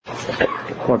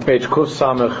On page Kuf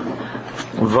Samach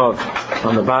Vav,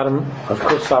 on the bottom of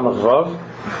Kuf Samach Vav,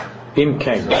 Im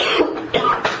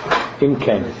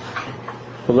Kain.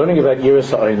 We're learning about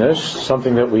Yiras Ha'Einish,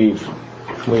 something that we've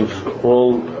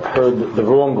all heard the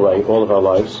wrong way all of our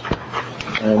lives,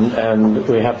 and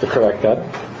we have to correct that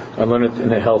and learn it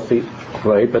in a healthy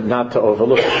way, but not to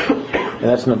overlook it. And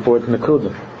that's an important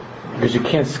nakuda, because you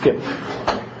can't skip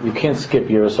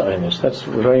Yiras Ha'Einish. That's a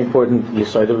very important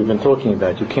yesod that we've been talking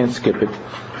about. You can't skip it,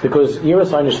 because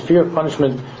Yiras Ha'Einish, fear of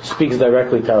punishment, speaks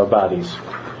directly to our bodies.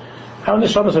 Our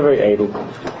neshamas are very able,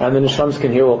 and the neshamas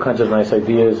can hear all kinds of nice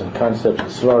ideas and concepts and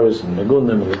svaras and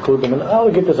negunim and rikudim and all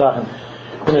the good zachen.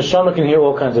 The neshama can hear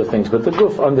all kinds of things, but the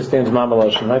guf understands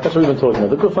mamalashim, right? That's what we've been talking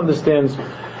about. The guf understands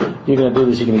you're going to do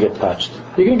this, you're going to get patched.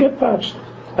 You're going to get patched.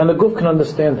 And the guf can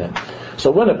understand that. So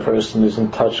when a person is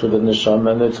in touch with the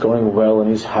neshama and it's going well and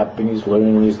he's happy and he's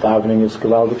learning and he's davening, it's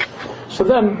gewaldig, so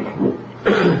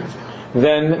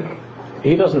then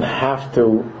he doesn't have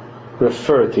to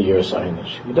refer to Yiras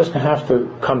Ha'Einish. He doesn't have to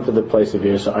come to the place of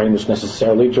Yiras Ha'Einish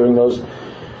necessarily during those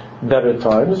better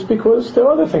times, because there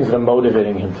are other things that are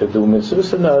motivating him to do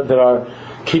mitzvahs and that are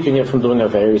keeping him from doing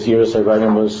aveiros. Yiras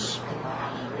Ha'Einish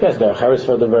he has the charis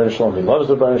for the Baruch Shalom, he loves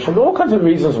the Baruch Shalom, all kinds of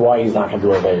reasons why he's not going to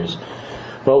do aveiros.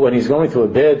 But when he's going through a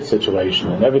bad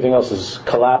situation and everything else is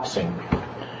collapsing,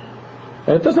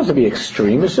 and it doesn't have to be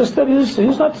extreme, it's just that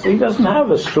he doesn't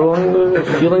have a strong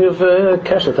feeling of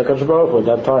keshet HaKadosh Baruch Hu at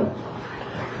that time.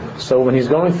 So when he's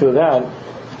going through that,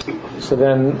 so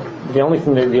then the only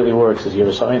thing that really works is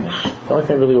Yiras Ha'Einish. The only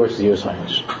thing that really works is Yiras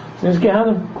Ha'Einish. It's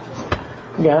Gehanim.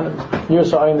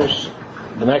 Yiras Ha'Einish,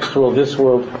 the next world, this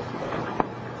world.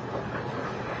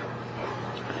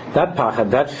 That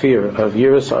pachad, that fear of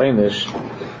Yiras Ha'Einish,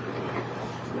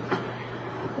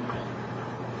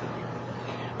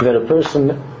 that a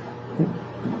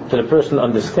person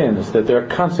understands that there are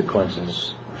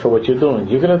consequences for what you're doing.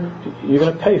 You're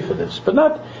gonna pay for this, but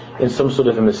not in some sort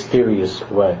of a mysterious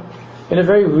way. In a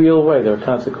very real way, there are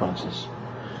consequences.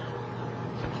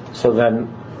 So then,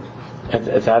 at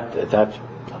that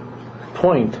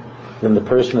point, then the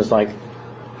person is like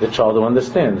the child who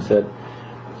understands that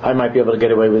I might be able to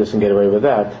get away with this and get away with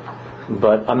that,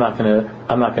 but I'm not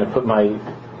gonna put my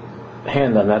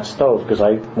hand on that stove because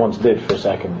I once did for a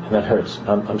second, and that hurts.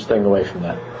 I'm staying away from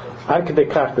that.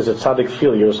 Does a tzaddik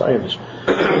feel Yiras Ha'Einish?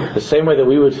 The same way that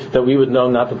we would know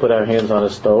not to put our hands on a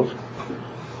stove,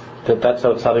 that's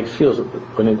how a tzaddik feels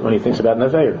when he thinks about an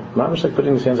aveira. Mamash like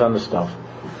putting his hands on the stove.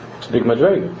 It's a big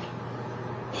madrega.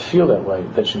 Feel that way.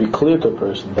 That should be clear to a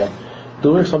person that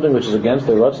doing something which is against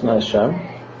the Ratzon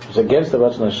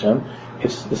Hashem,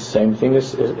 it's the same thing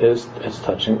as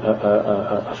touching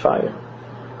a fire.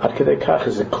 Ad Kedei Kach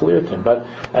is clear to him. But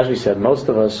as we said, most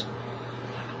of us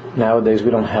nowadays,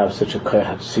 we don't have such a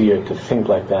koyach seer to think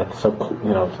like that. So,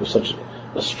 to such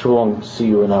a strong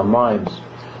seer in our minds.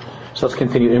 So let's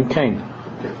continue. Im Kain,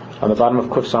 on the bottom of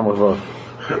Kuf Samach Vav.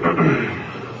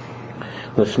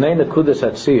 Lefnei nekudas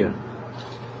hatziyah,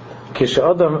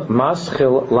 kishe'adam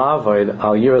maschil la'avod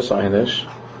al Yiras Ha'Einish.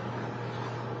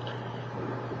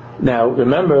 Now,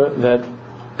 remember that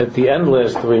at the end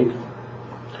last week,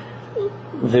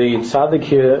 the tzaddik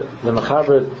here, the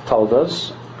Mechaber, told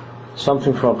us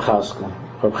something from Reb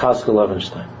Chaskel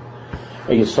Levenstein.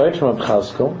 A yesod from Reb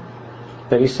Chaskel,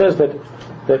 that he says that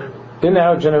in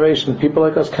our generation, people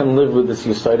like us can live with this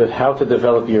yesod of how to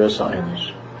develop Yiras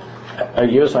Ha'Einish. A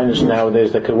Yiras Ha'Einish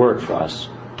nowadays that could work for us.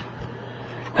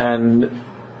 And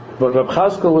what Reb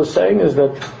Chaskel was saying is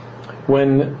that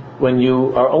when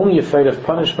you are only afraid of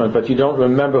punishment, but you don't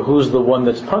remember who's the one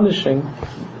that's punishing,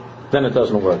 then it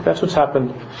doesn't work. That's what's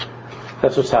happened.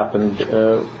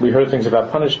 We heard things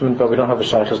about punishment, but we don't have a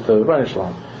shaykhs to Baruch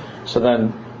Shalom. So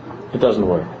then, it doesn't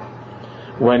work.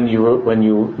 When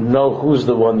you know who's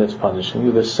the one that's punishing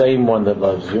you, the same one that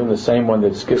loves you, and the same one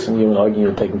that's kissing you and hugging you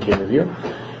and taking care of you,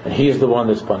 and he's the one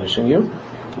that's punishing you,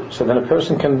 so then a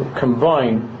person can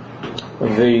combine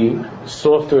the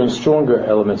softer and stronger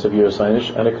elements of Yiras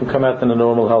Ha'Einish, and it can come out in a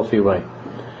normal, healthy way.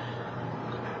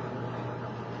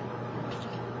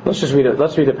 Let's read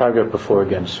the paragraph before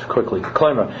again, just quickly.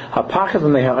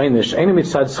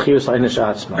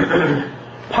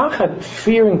 Pachad,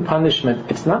 fearing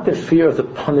punishment, it's not the fear of the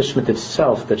punishment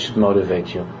itself that should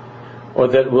motivate you, or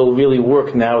that will really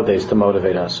work nowadays to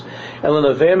motivate us.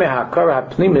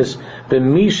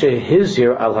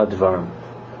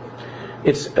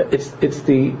 It's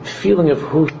the feeling of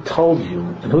who told you,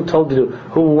 and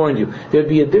who warned you. There'd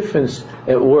be a difference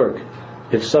at work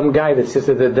if some guy that sits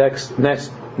at the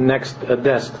next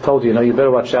desk told you, you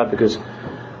better watch out because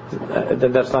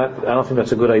that's not. I don't think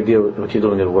that's a good idea. What you're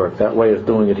doing at work, that way of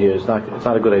doing it here is not. It's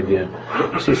not a good idea.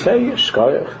 So you say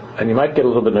shkoyach, and you might get a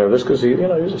little bit nervous because he's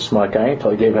a smart guy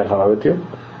until he gave that hard with you.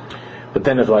 But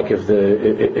then if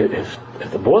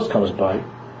the boss comes by,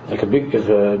 if a big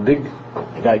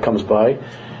guy comes by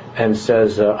and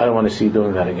says, I don't want to see you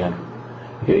doing that again,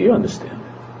 you understand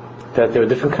that there are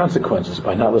different consequences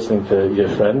by not listening to your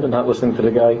friend and not listening to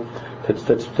the guy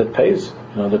that pays,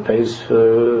 that pays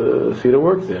for you to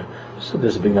work there. So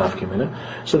there's a big nafkamina.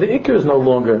 So the ikar is no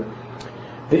longer.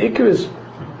 The ikar is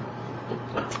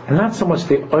not so much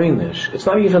the oynish. It's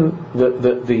not even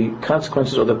the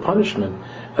consequences or the punishment.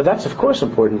 That's of course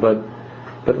important, but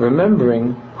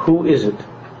remembering who is it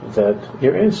that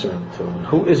you're answering to, and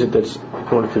who is it that's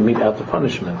going to mete out the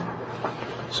punishment.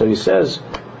 So he says,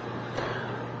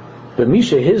 you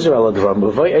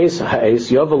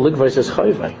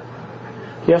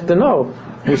have to know,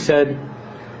 he said,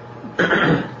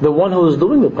 the one who is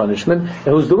doing the punishment, and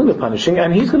who's doing the punishing,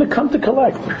 and he's going to come to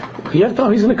collect. You have to know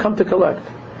he's going to come to collect.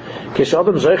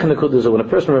 When a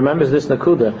person remembers this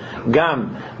nakuda,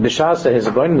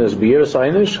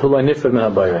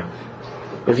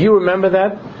 if you remember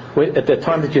that at the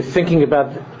time that you're thinking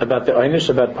about the einish,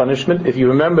 about punishment, if you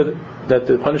remember that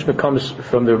the punishment comes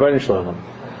from the Rebbeinu Shalom,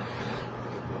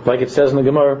 like it says in the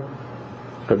Gemara,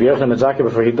 Rabbi Yochanan Zakai,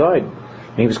 before he died,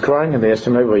 he was crying, and they asked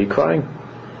him, why are you crying?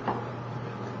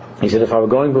 He said, if I were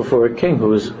going before a king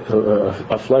who is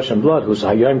of flesh and blood, who's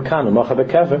hayom kan u'macha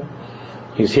bekever,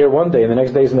 he's here one day and the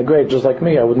next day he's in the grave, just like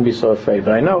me, I wouldn't be so afraid.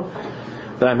 But I know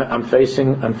that I'm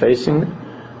facing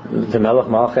the Melech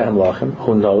Malchei Hamlachim,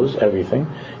 who knows everything.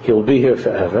 He will be here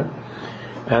forever,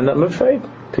 and I'm afraid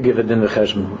to give a din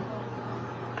v'cheshbon.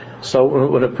 So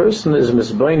when a person is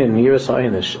misbain in Yiras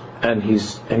Einish, and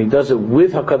he does it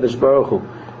with Hakadosh Baruch Hu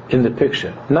in the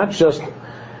picture, not just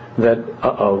that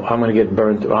I'm going to get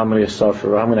burnt, or I'm going to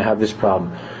suffer, or I'm going to have this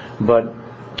problem, but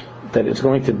that it's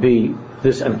going to be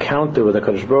this encounter with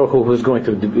Hakadosh Baruch Hu, who's going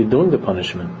to be doing the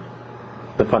punishing.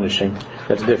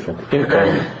 That's different.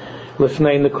 Therefore,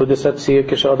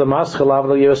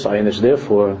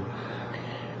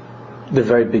 the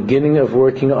very beginning of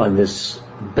working on this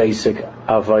basic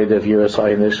avodah of Yiras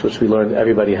Einish, which we learned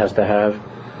everybody has to have,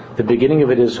 the beginning of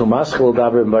it is humaschil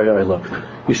daber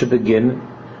b'ayla. You should begin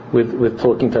with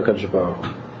talking to HaKadosh Baruch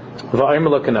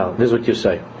Hu. This is what you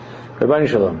say. Rebbeinu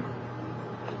Shalom.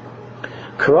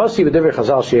 Karasi v'divrei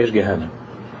Chazal sheyesh Gehenna.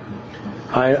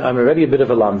 I'm already a bit of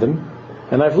a lamdim,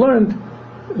 and I've learned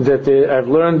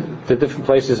the different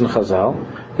places in Chazal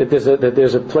that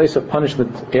there's a place of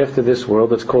punishment after this world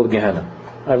that's called Gehenna.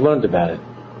 I've learned about it.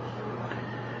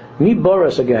 Mi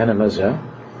boras a Gehenna mazeh.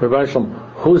 Rebbeinu Shalom,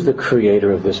 who's the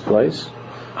creator of this place?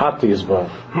 Ati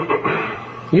Yisbarach.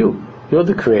 You're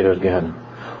the creator of Gehenna.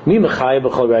 Mi mechaya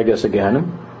b'chol regas a Gehenna.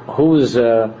 Who is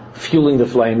fueling the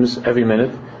flames every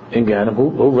minute in Gehenna?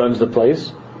 Who runs the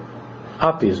place?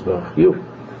 Ati Yisbarach. You.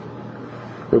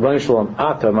 Rebbeinu Shalom,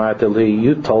 Ata ma'ata li,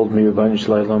 you told me, Rebbeinu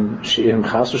Shalom, she'im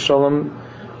chas v'shalom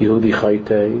Yehudi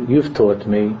chayte, you've taught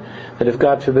me that if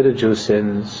God forbid a Jew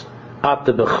sins,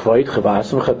 Ata b'chvayt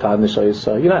chavasam chatan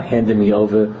nishayisa, you're not handing me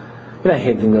over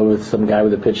to some guy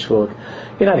with a pitchfork,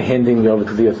 you're not handing me over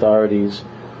to the authorities,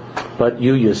 but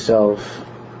you yourself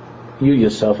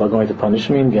are going to punish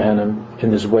me in Gehenna,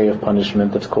 in this way of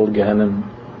punishment that's called Gehenna.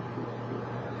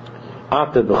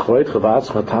 Ata b'chvayt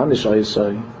chavasam chatan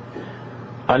nishayisa,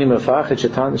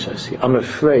 I'm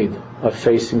afraid of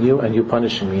facing you and you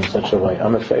punishing me in such a way.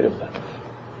 I'm afraid of that.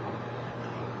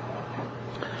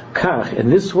 In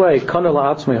this way, this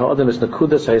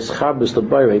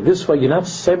way you're not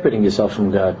separating yourself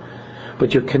from God,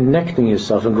 but you're connecting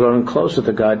yourself and growing closer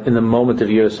to God in the moment of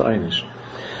Yiras Einish.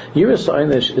 Yiras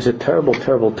Einish is a terrible,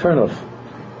 terrible turnoff.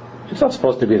 It's not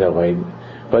supposed to be that way.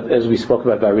 But as we spoke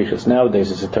about Barichas, nowadays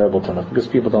it's a terrible turnoff because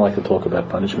people don't like to talk about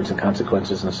punishments and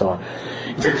consequences and so on.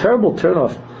 It's a terrible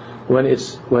turnoff when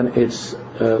it's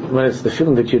the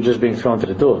feeling that you're just being thrown to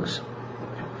the dogs.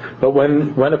 But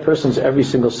when a person's every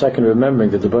single second remembering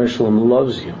that the Rebbeinu Shalom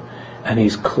loves you and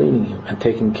He's cleaning you and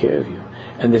taking care of you,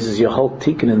 and this is your whole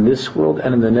tikkun in this world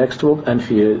and in the next world, and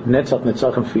for your netzach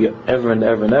netzachim for you ever and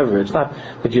ever and ever. It's not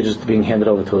that you're just being handed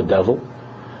over to a devil.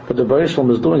 But the Rebbeinu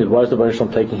Shalom is doing it. Why is the Rebbeinu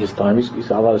Shalom taking his time? He's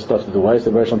got a lot of stuff to do. Why is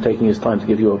the Rebbeinu Shalom taking his time to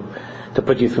to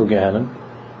put you through Gehenna?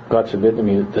 God forbid,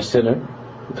 the sinner,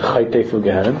 the chayte through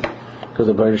Gehenna, because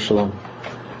the Rebbeinu Shalom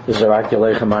is zarak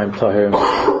yaleichem ma'im tahir,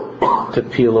 to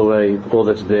peel away all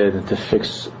that's bad and to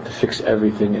fix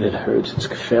everything, and it hurts. It's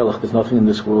gefährlich. There's nothing in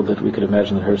this world that we could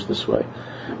imagine that hurts this way.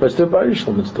 But it's the Rebbeinu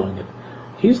Shalom that's doing it.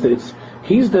 He's the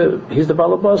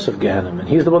balabas of Gehenna, and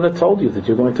He's the one that told you that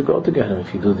you're going to go to Gehenna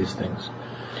if you do these things.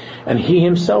 And he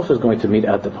himself is going to mete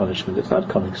out the punishment. It's not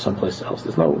coming someplace else.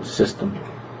 There's no system.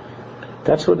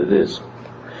 That's what it is.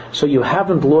 So you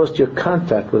haven't lost your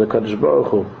contact with the Kadosh Baruch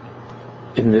Hu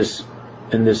in this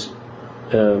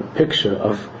picture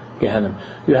of Gehenna.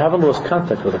 You haven't lost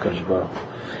contact with the Kadosh Baruch Hu.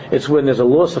 It's when there's a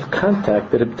loss of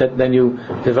contact that then you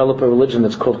develop a religion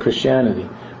that's called Christianity,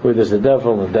 where there's the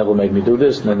devil made me do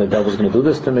this, and then the devil's going to do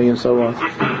this to me, and so on.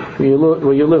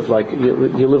 Where you live like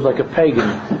a pagan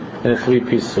in a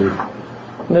three-piece suit.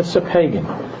 And that's a pagan.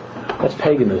 That's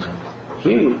paganism.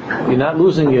 You're not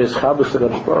losing your Chabus to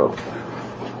Kadosh Baruch Hu.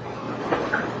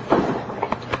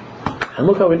 And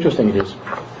look how interesting it is.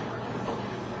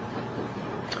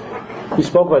 We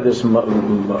spoke about this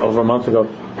over a month ago.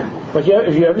 But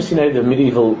if you ever seen any of the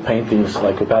medieval paintings,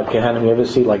 like about Gehenna, you ever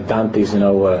see like Dante's,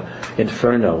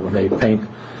 Inferno, when they paint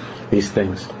these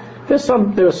things?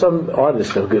 There were some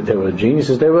artists that were good, they were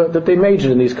geniuses. That they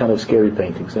majored in these kind of scary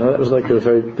paintings. That was like they were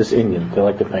very this Indian. They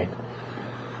like to paint.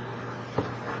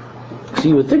 So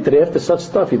you would think that after such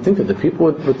stuff, you'd think that the people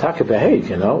would taka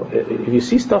behave. If you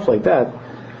see stuff like that,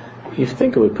 you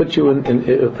think it would put you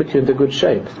into good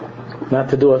shape, not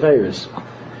to do aveiros.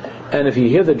 And if you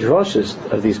hear the drushes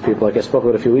of these people, like I spoke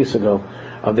about a few weeks ago,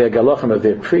 of their galachim, of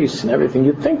their priests and everything,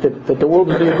 you'd think that the world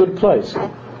would be a good place.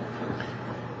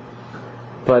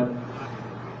 But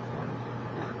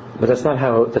that's not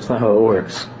how it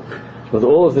works. With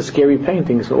all of the scary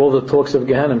paintings, all the talks of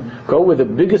Gehenna, go where the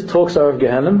biggest talks are of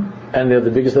Gehenna, and they're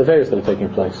the biggest aveiros that are taking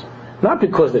place. Not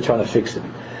because they're trying to fix it.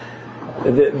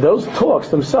 Those talks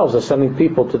themselves are sending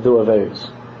people to do aveiros.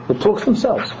 The talks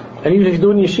themselves. And even if you do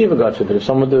it in yeshiva, God forbid, if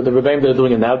someone, the rebbeim that are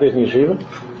doing it nowadays in yeshiva,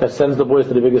 that sends the boys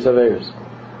to the biggest aveiros.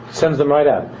 Sends them right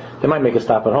out. They might make a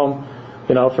stop at home,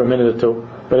 for a minute or two,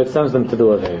 but it sends them to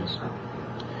do aveiros.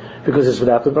 Because it's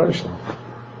without the Rebbeinu Shalom.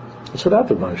 It's without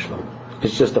the Rebbeinu Shalom.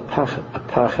 It's just a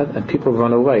pachad, and people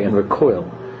run away and recoil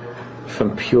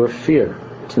from pure fear.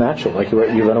 It's natural, like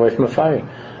you run away from a fire.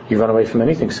 You run away from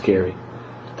anything scary.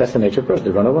 That's the nature of a person,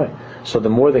 they run away. So the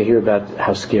more they hear about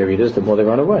how scary it is, the more they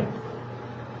run away.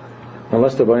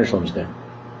 Unless the Rebbeinu Shalom is there.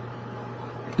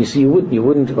 You see, you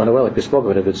wouldn't run away like we spoke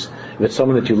about. If it's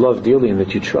someone that you love dearly and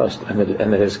that you trust and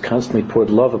that has constantly poured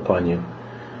love upon you,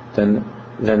 then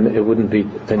you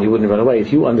wouldn't run away.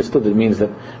 If you understood that it means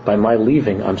that by my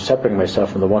leaving I'm separating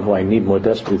myself from the one who I need more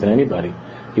desperately than anybody,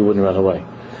 you wouldn't run away.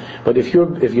 But if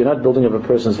you're not building up a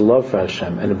person's love for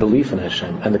Hashem and a belief in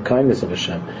Hashem and the kindness of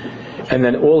Hashem, and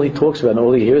then all he talks about and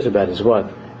all he hears about is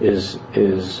what is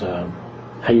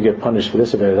how you get punished for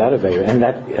this aveira, that aveira,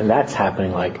 and that's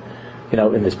happening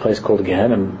in this place called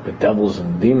Gehenna with devils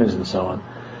and demons and so on.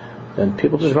 And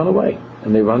people just run away,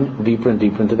 and they run deeper and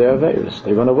deeper into their aveiros.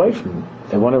 They run away from them.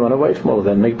 They want to run away from all of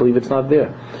that and make believe it's not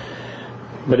there.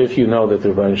 But if you know that the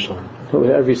Rebbeinu Shalom,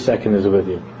 every second is with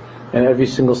you, and every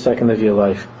single second of your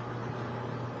life,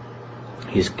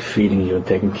 He's feeding you and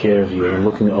taking care of you and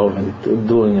looking over and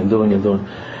doing, and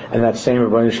that same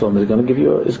Rebbeinu Shalom is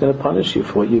going to punish you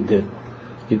for what you did.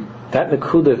 That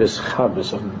nekuda of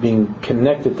chabus, of being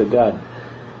connected to God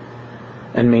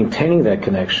and maintaining that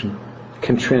connection,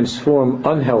 can transform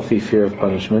unhealthy fear of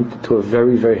punishment to a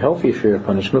very, very healthy fear of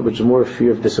punishment, which is more a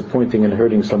fear of disappointing and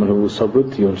hurting someone who was so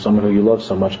good to you and someone who you love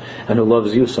so much and who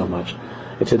loves you so much.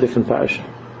 It's a different parasha.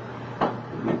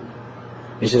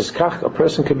 He says, "Kach, a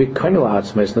person can be kainel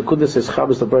atzmeis. Nekuda says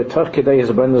chabus the bright tach kedei is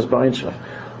a brendas ba'inshaf."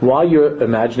 While you're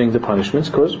imagining the punishments,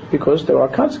 because there are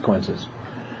consequences.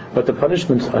 But the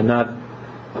punishments are not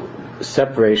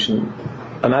separation,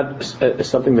 are not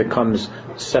something that comes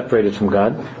separated from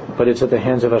God, but it's at the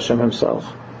hands of Hashem Himself.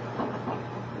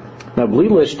 Now, bli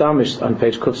l'ishtamish on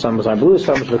page Kuf Samazai, bli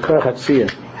l'ishtamish v'korach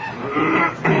hatziyah.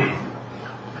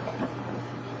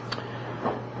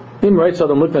 Im writes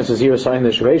Adam Lukman says here, saying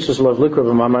this, Reishus love likra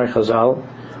b'mamar Chazal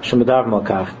shemadav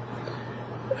malkach.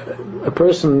 A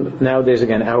person nowadays,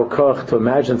 again, our koch to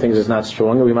imagine things is not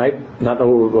strong, and we might not know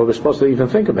what we're supposed to even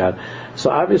think about.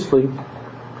 So obviously,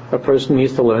 a person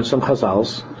needs to learn some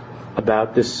chazals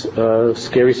about this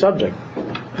scary subject.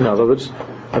 In other words,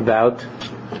 about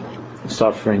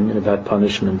suffering and about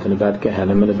punishment and about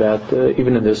Gehenna and about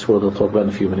even in this world, we'll talk about in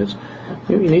a few minutes.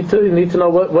 You need to know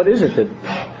what is it that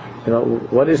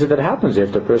what is it that happens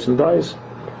after a person dies,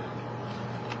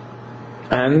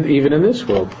 and even in this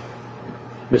world.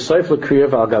 And in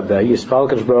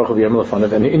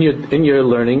your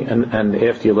learning and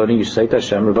after your learning, you say to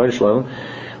Hashem, Rebbeinu Shalom,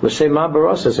 l'shem ma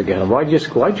barasas again. Why'd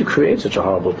you create such a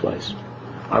horrible place?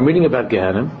 I'm reading about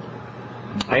Gehenna.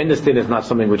 I understand it's not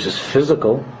something which is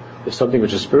physical; it's something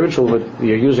which is spiritual. But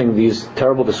you're using these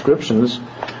terrible descriptions.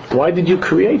 Why did you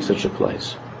create such a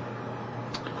place?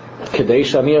 Kedei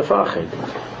shani afachid.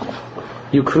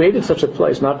 You created such a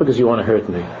place not because you want to hurt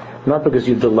me, not because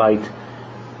you delight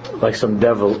like some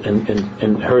devil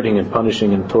in hurting and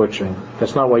punishing and torturing.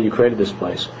 That's not why you created this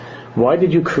place. Why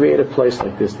did you create a place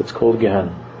like this that's called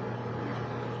Gehenna?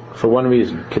 For one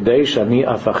reason, Kedei Shani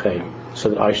Afachay, so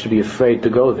that I should be afraid to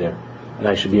go there, and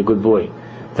I should be a good boy.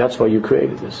 That's why you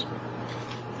created this.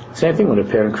 Same thing when a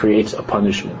parent creates a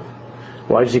punishment.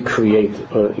 Why does he create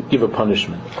or give a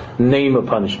punishment? Name a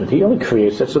punishment. He only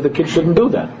creates that so the kid shouldn't do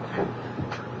that.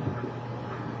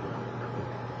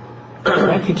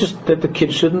 That the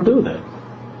kid shouldn't do that.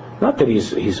 Not that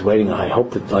he's waiting. I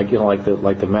hope that like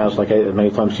the mouse.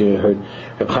 Many times you heard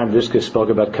Reb Chaim Brisker spoke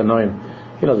about Kanoim.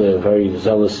 The very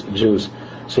zealous Jews.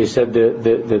 So he said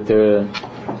that there are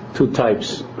two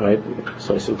types, right?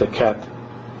 So he said the cat.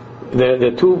 There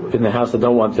are two in the house that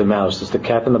don't want the mouse. It's the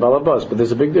cat and the balabas. But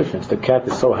there's a big difference. The cat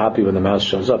is so happy when the mouse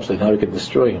shows up, so now he can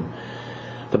destroy him.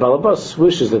 The balabas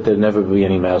wishes that there never be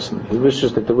any mouse. He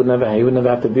wishes that he would never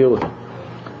have to deal with him.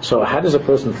 So how does a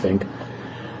person think?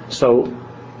 So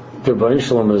the Rebbeinu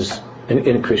Shalom is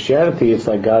in Christianity. It's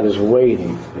like God is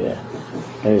waiting,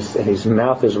 and his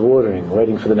mouth is watering,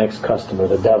 waiting for the next customer,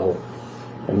 the devil,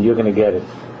 and you're going to get it.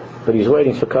 But he's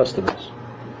waiting for customers,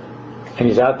 and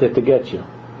he's out there to get you,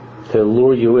 to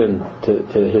lure you in to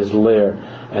his lair,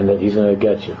 and that he's going to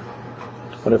get you.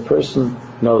 When a person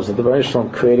knows that the Rebbeinu Shalom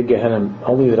created Gehenna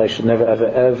only that I should never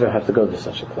ever have to go to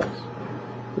such a place,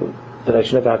 that I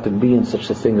should never have to be in such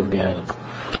a thing of Gehenna,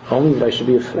 only that I should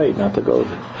be afraid not to go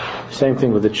there. Same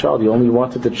thing with the child. You only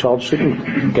want that the child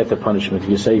shouldn't get the punishment.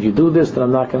 You say, if you do this, then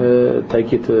I'm not going to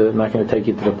take you to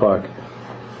the park.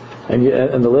 And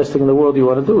the last thing in the world you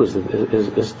want to do is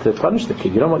to punish the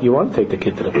kid. You want to take the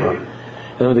kid to the park.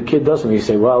 And when the kid doesn't, you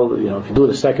say, well, if you do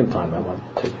it a second time, I want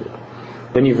to take you.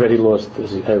 Then you've already lost.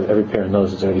 Every parent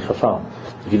knows it's already fafal.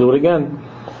 If you do it again,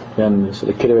 then so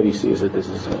the kid already sees that this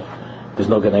is. There's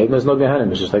no Gan Eden, there's no Gehenna.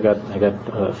 It's just I got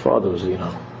a father who's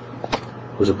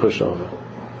who's a pushover.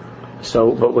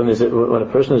 So, but when a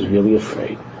person is really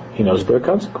afraid, he knows there are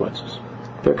consequences.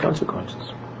 There are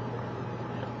consequences.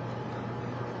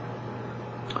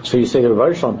 So you say to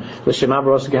Rebbeinu Shalom, "L'shema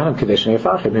b'ros Gehenna kadesh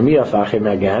ne'afachim, mimi afachim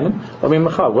me'Gehenna, or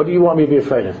mimcha." What do you want me to be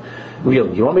afraid of?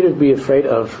 Really, you want me to be afraid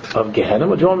of Gehenna,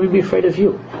 or do you want me to be afraid of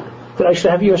you? That I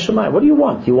should have you as Shemayim. What do you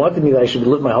want? You want me that I should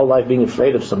live my whole life being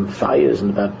afraid of some fires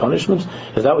and about punishments?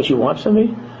 Is that what you want from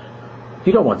me?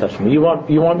 You don't want that from me. You want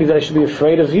me that I should be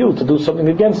afraid of you, to do something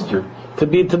against you, to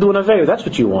do an aveir. That's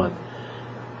what you want.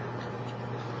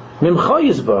 Mimcha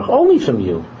Yisbarach, only from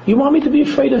you. You want me to be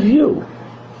afraid of you.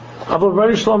 Aval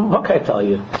Rebbeinu Shalom, what can I tell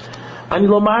you? Ani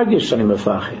lo margish ani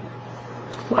mefachid.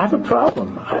 I have a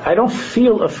problem. I don't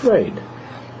feel afraid.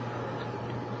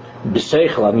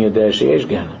 B'seichel ani yodeh sheyesh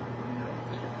Gehenna.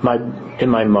 In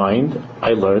my mind,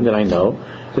 I learned and I know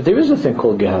that there is a thing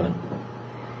called Gehenna.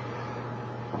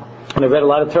 And I read a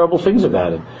lot of terrible things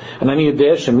about it. And I know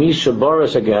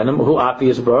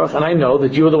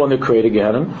that you're the one that created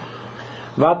Gehenna.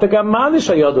 And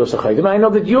I know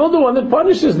that you're the one that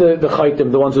punishes the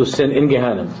chaitim, the ones who sin in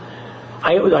Gehenna.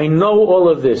 I know all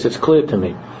of this. It's clear to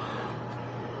me.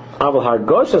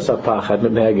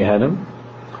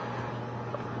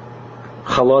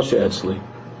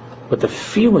 But the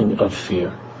feeling of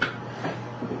fear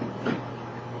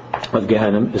of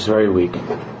Gehenna is very weak.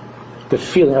 The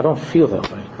feeling, I don't feel that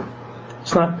way.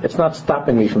 It's not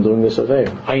stopping me from doing this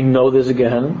aveir. I know there's a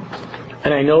Gehenna,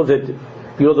 and I know that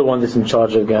you're the one that's in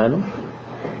charge of Gehenna,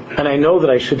 and I know that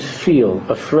I should feel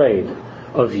afraid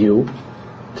of you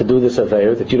to do this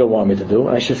aveir that you don't want me to do,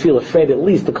 and I should feel afraid at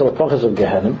least the kolapachas of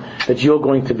Gehenna that you're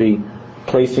going to be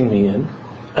placing me in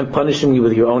and punishing me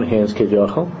with your own hands,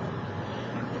 kivyachol.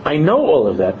 I know all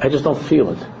of that. I just don't feel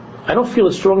it. I don't feel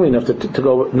it strongly enough to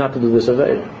go not to do this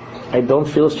aveir. I don't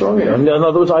feel it strongly enough. In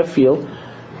other words, I feel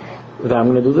that I'm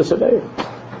going to do this aveir.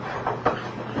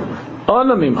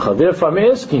 Ana mimcha. Therefore, I'm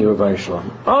asking you, Rebbeinu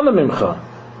Shalom. Ana mimcha.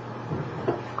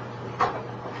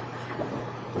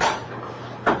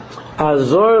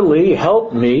 Azor li,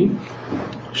 help me.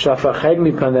 Shafached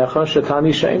mi panecha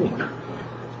shetani sheini.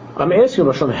 I'm asking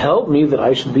you, Hashem, help me that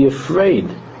I should be afraid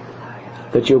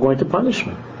that you're going to punish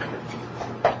me.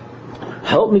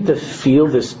 Help me to feel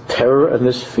this terror and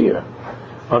this fear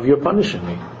of your punishing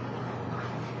me.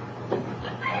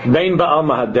 Bein ba'al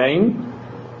mahadain,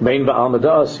 bein ba'al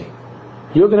mada'asi.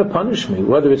 You're going to punish me,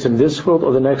 whether it's in this world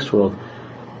or the next world.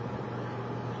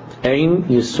 Ein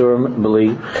yisurim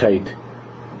b'li chait.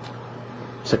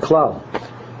 It's a klal.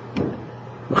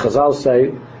 The Chazal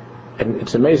say, and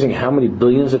it's amazing how many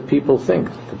billions of people think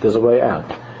that there's a way out.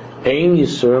 Ein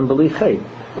yisurim b'li chait.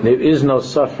 There is no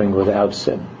suffering without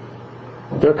sin.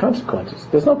 There are consequences.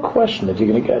 There's no question that you're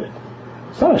going to get it.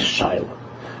 It's not a shiloh.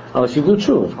 Unless you do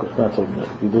tshuva, of course. Not talking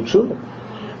about you do tshuva.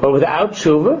 But without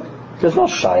tshuva, there's no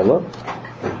shaila.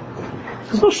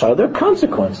 There's no shaila. There are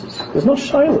consequences. There's no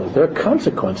shaila. There are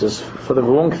consequences for the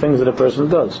wrong things that a person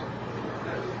does.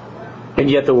 And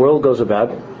yet the world goes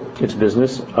about its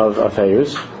business of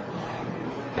affairs.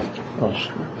 Oh,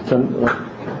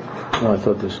 I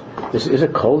thought this is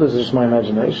it cold? Is this my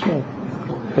imagination?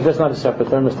 But that's not a separate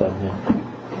thermostat. Yeah.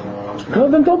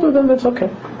 No, then don't do it. Then that's okay.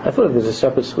 I thought there's a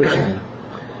separate switch.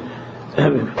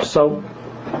 So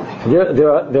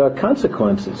there are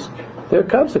consequences. There are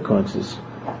consequences.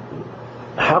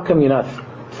 How come you're not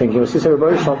thinking?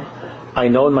 I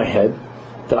know in my head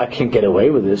that I can't get away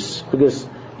with this because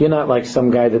you're not like some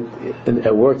guy that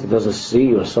at work that doesn't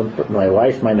see, or my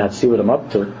wife might not see what I'm up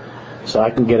to, so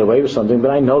I can get away with something.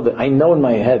 But I know in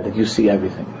my head that you see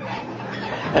everything.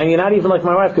 And you're not even like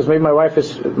my wife, because maybe my wife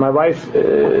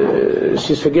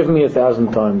she's forgiven me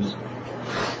 1,000 times.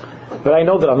 But I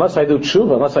know that unless I do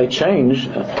tshuva, unless I change,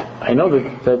 I know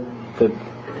that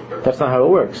that's not how it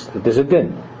works. That there's a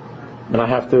din, and I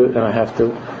have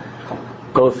to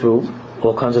go through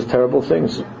all kinds of terrible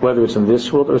things, whether it's in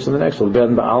this world or it's in the next world.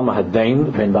 Ben ba'alma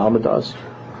hadain, ben ba'alma does.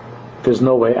 There's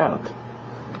no way out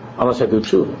unless I do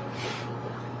tshuva.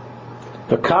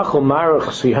 The kachol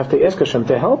maruch, so you have to ask Hashem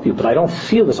to help you. But I don't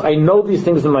feel this. I know these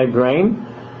things in my brain,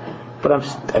 but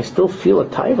I still feel a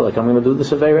taiva, like I'm going to do this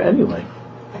avera anyway.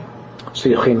 So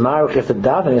you have to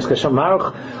daven and ask Hashem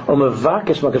maruch or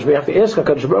mevakesh makash. We have to ask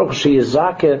Hakadosh Baruch Hu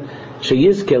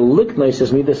sheyizke liknei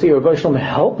says me to see, or Hashem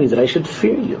help me that I should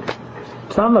fear you.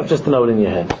 It's not enough just to know it in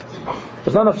your head.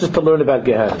 It's not enough just to learn about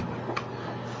Gehenna.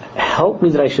 Help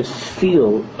me that I should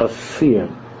feel a fear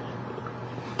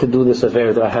to do this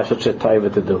affair that I have such a taiva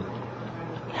to do.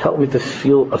 Help me to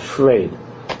feel afraid,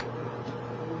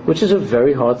 which is a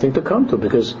very hard thing to come to,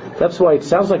 because that's why it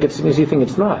sounds like it's an easy thing.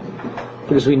 It's not,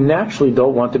 because we naturally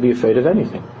don't want to be afraid of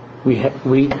anything.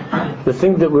 The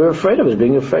thing that we're afraid of is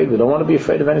being afraid. We don't want to be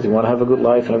afraid of anything. We want to have a good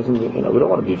life and everything. We don't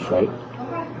want to be afraid.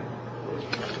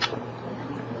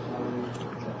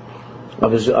 I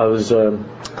was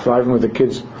driving with the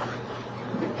kids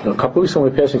a couple of weeks when we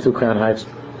were passing through Crown Heights.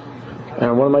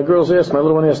 And one of my girls asked, my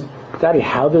little one asked, Daddy,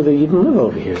 how do they even live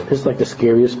over here? This is like the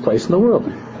scariest place in the world.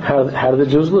 How do the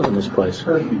Jews live in this place?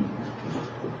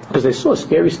 Because they saw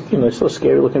scary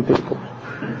looking people.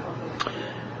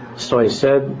 So I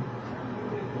said,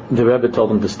 the Rebbe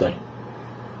told them to stay.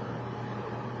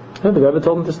 Yeah, the Rebbe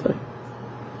told them to stay.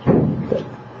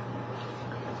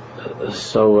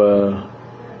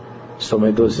 So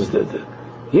my daughter says,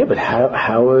 yeah, but how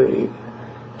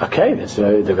okay,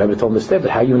 the Rebbe told them to stay, but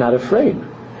how are you not afraid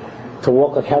to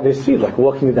walk like how they see, like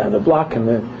walking down the block? And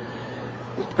then,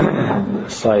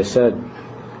 so I said,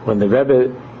 when the Rebbe,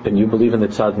 and you believe in the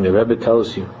tzaddik, and the Rebbe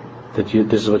tells you that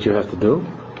this is what you have to do,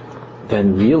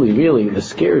 then really, the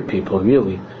scary people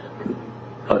really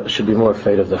should be more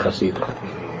afraid of the Hasidim.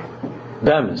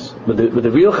 Bemis. With the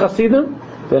real Hasidim,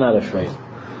 they're not afraid.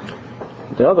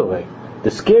 The other way, the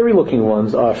scary looking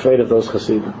ones are afraid of those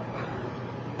Hasidim.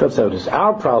 That's how it is.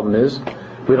 Our problem is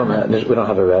we don't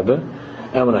have a Rebbe,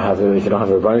 and if you don't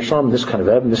have a Rebbe Shalom, this kind of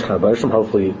Rebbe, and this kind of Rebbe Shalom,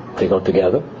 hopefully they go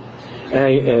together.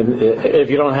 And if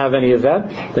you don't have any of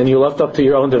that, then you're left up to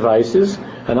your own devices.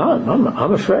 And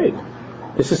I'm afraid.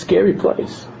 It's a scary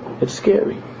place. It's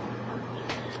scary.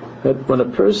 But when a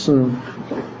person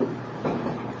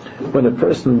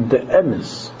the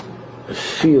emes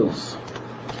feels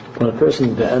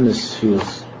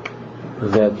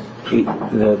that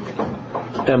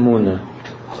emunah,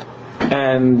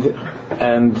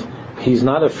 and he's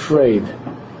not afraid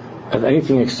of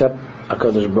anything except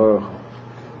HaKadosh Baruch Hu,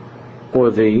 or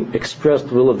the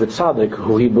expressed will of the tzaddik,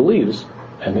 who he believes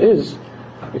and is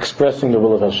expressing the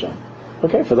will of Hashem.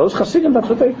 Okay, for those Hasidim, that's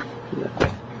what they.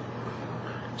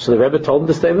 So the Rebbe told them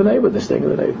to stay in the neighborhood. They're staying in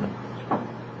the neighborhood.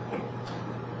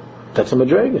 That's a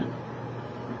madrega.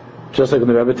 Just like when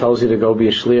the Rebbe tells you to go be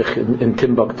a shliach in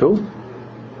Timbuktu,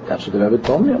 that's what the Rebbe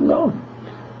told me. I'm going.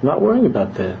 I'm not worrying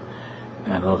about that.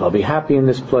 And I'll be happy in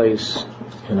this place.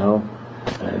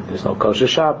 There's no kosher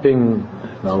shopping,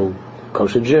 no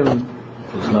kosher gym,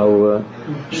 there's no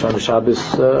Shabbos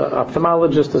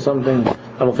ophthalmologist or something.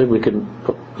 I don't think we can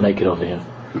make it over here.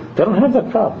 They don't have that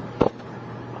problem.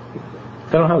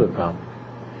 They don't have that problem.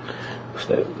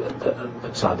 The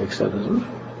tzaddik said,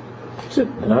 that's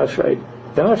it. They're not afraid.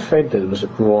 They're not afraid that it was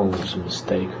wrong, it was a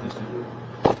mistake.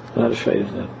 They're not afraid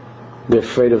of that. They're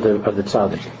afraid of the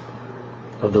tzaddik,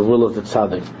 of the will of the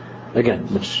tzaddik. Again,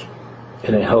 which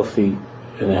in a healthy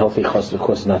chassid, of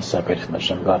course, is not separated from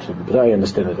Hashem, God forbid. But I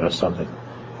understand that there are some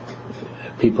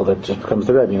people that just becomes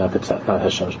the Rebbe, not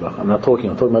Hashem's Baruch. I'm talking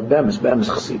about Bemis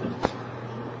Chassidim.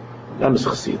 Emes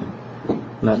Chassidim,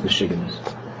 not Michiganers,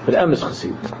 but Emes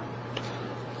Chassidim.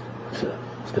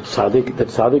 The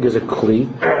tzaddik is a kli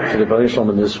for the Baruch Shalom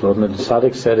in this world, and the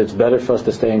tzaddik said it's better for us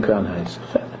to stay in Crown Heights.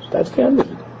 That's the end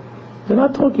of it. They're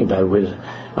not talking about it.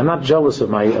 I'm not jealous of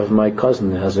my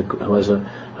cousin who has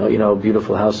a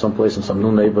beautiful house someplace in some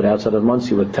new neighborhood outside of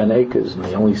Muncie with 10 acres, and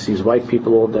he only sees white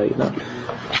people all day.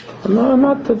 I'm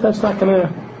not. That's not gonna.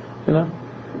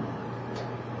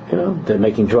 They're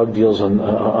making drug deals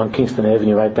on Kingston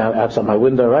Avenue right down outside my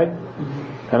window, right?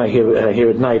 And I hear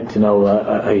at night,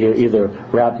 I hear either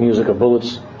rap music or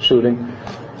bullets shooting.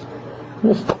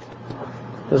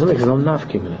 Doesn't make no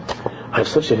nafkim in it. I have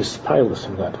such a hispilus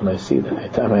from that when I see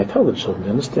that. I tell the children, they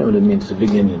understand what it means. It's a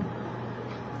big Indian.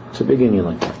 It's a big Indian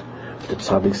like that. But the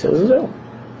tzaddik says,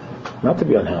 not to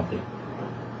be unhappy.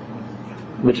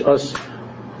 Which us,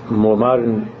 more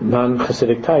modern,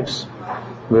 non-Hasidic types,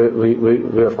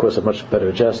 we're of course are much better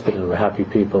adjusted, and we're happy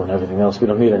people and everything else. We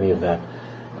don't need any of that,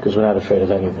 because we're not afraid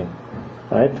of anything.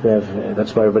 Right?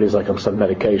 That's why everybody's like on some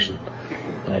medication.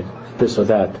 Right? This or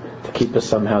that, to keep us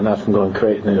somehow not from going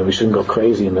crazy. We shouldn't go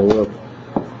crazy in the world.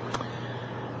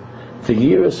 The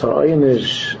Yiras Ha'ayin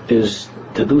is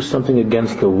to do something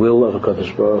against the will of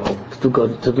HaKadosh Baruch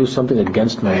Hu, to do something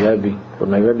against my Rebbe, what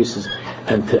my Rebbe says,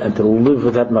 and to live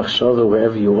with that machshava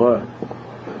wherever you are.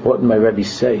 What would my Rebbe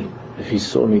say if he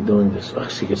saw me doing this?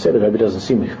 He could say the Rebbe doesn't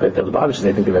see me.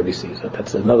 Obviously, they think the Rebbe sees it.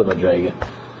 That's another madrega.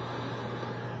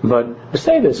 But to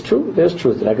say there's truth.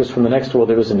 I guess from the next world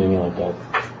there isn't anything like that.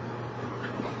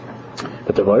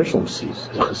 But the Baruch Shalom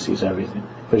sees everything.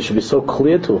 But it should be so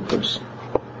clear to a person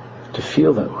to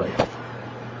feel that way.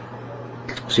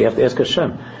 So you have to ask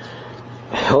Hashem,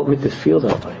 help me to feel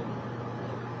that way.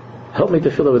 Help me to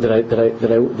feel that way,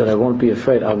 that I won't be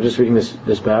afraid. I'm just reading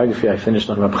this biography I finished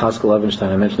on Reb Chaskel Levenstein.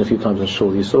 I mentioned a few times in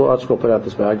shul. You saw Artschool put out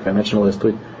this biography. I mentioned last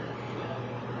week.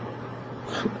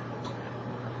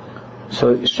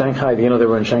 So Shanghai, they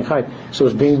were in Shanghai. So it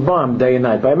was being bombed day and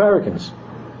night by Americans.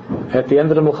 At the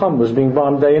end of the Milcham, it was being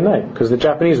bombed day and night because the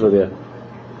Japanese were there.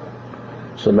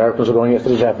 So the Americans were going after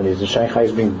the Japanese. The Shanghai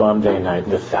is being bombed day and night.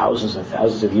 And there are thousands and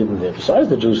thousands of Yidden there. Besides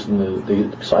the Jews,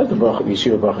 besides the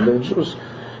Yeshiva Baruch, the Jews,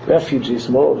 refugees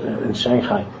more in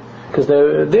Shanghai. Because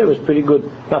there was pretty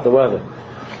good, not the weather.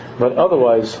 But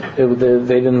otherwise,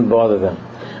 they didn't bother them.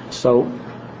 So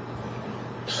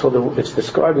it's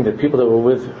describing the people that were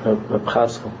with Reb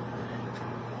Chaskel,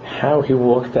 how he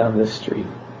walked down this street.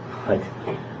 Like,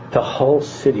 the whole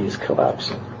city is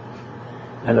collapsing.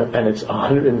 And it's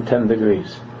 110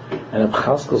 degrees. And Reb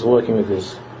Chaskel's working with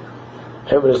this.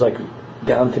 Everybody's like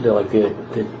down to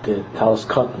the talis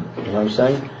cotton. You know what I'm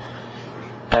saying?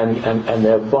 And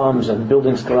there are bombs and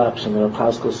buildings collapsing. And Reb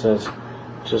Chaskel says,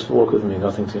 just walk with me,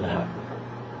 nothing's going to happen.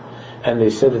 And they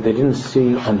said that they didn't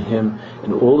see on him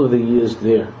in all of the years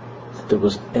there that there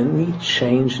was any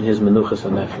change in his menuchas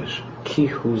hanefesh, ki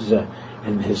huzeh,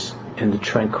 in the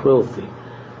tranquility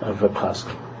of Reb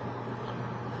Chaskel.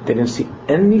 They didn't see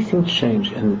anything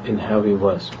change in how he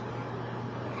was.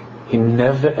 He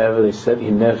never ever, they said, he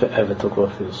never ever took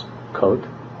off his coat.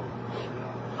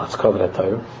 Let's cover that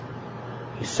Torah.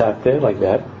 He sat there like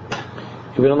that.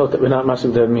 We don't know we're not much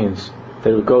of that means.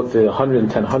 They would go to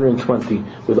 110, 120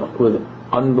 with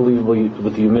unbelievable,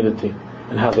 with the humidity,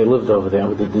 and how they lived over there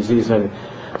with the disease and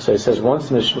everything. So he says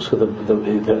once in the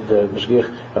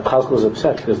Mashgiach, Reb Chaskel was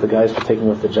upset because the guys were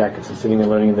taking off their jackets and sitting and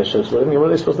learning in their shirts. What are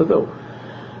they supposed to do?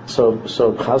 So Reb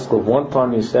Chaskel, one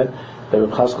time he said that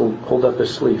Reb Chaskel pulled up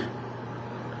his sleeve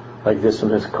like this from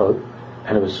his coat,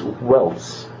 and it was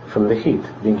welts from the heat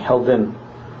being held in.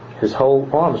 His whole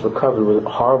arms were covered with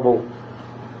horrible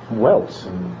welts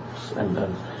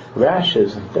and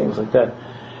rashes and things like that.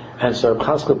 And so Reb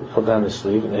Chaskel pulled down his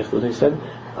sleeve, and afterwards he said,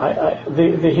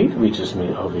 the heat reaches me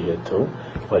over here too,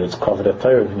 but it's covered at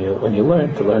Torah when you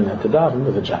learn that to daven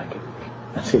with a jacket.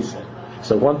 That's what he said.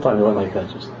 So one time he went like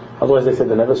that. Otherwise they said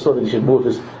they never saw that he should move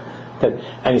his head.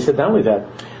 And he said not only that,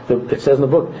 it says in the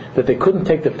book that they couldn't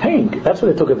take the pain. That's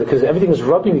why they took it, because everything was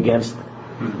rubbing against,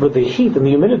 with the heat and the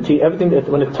humidity, everything that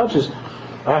when it touches.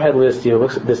 I had last year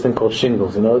this thing called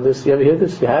shingles. You know this? You ever hear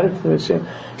this? You had it?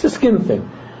 It's a skin thing.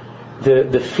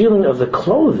 The feeling of the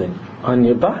clothing on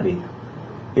your body,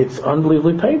 it's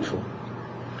unbelievably painful.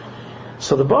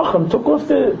 So the Bacham took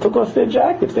off their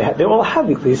jackets. They all had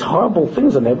these horrible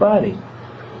things on their body.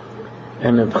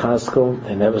 And in Chaskel,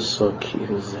 they never saw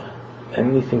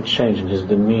anything change in his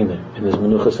demeanor, in his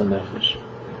menuchas and nefesh.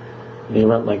 And he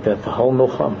went like that. The whole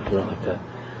milcham, he went like that.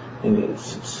 And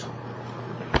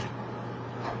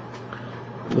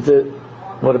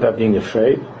what about being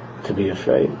afraid? To be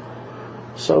afraid.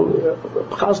 So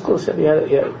Chaskel said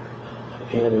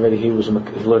he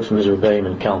learned from his rebbeim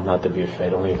and count not to be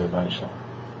afraid, only the Rebbeinu Shalom,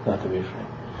 not to be afraid.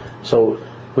 So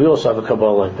we also have a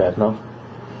Kabbalah like that, no?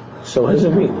 So what does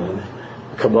it mean?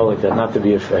 A Kabbalah like that, not to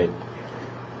be afraid.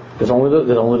 There's only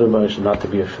the Rebbeinu Shalom, not to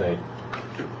be afraid.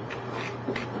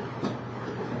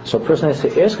 So a person has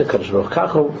to ask HaKadosh Baruch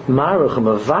Hu,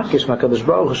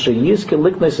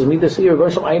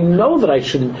 I know that I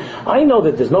shouldn't. I know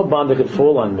that there's no bond that could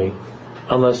fall on me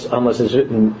unless it's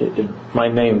written my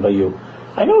name by you.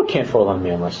 I know it can't fall on me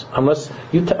unless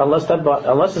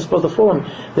it's supposed to fall on me.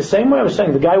 The same way I was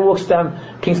saying, the guy walks down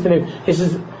Kingston. He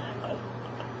says,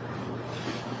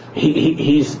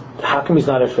 he's how come he's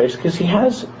not afraid? Because he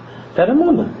has that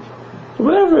emunah.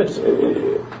 Whatever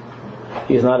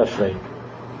he's not afraid.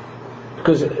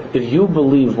 Because if you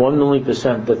believe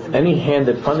 1,000,000% that any hand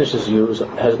that punishes you is the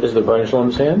Rebbeinu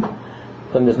Shalom's hand,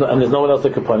 then there's no one else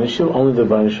that can punish you, only the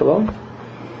Rebbeinu Shalom.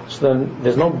 So then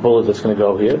there's no bullet that's going to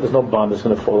go here, there's no bomb that's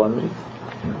going to fall on me.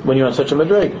 When you're on such a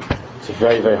madrega, it's a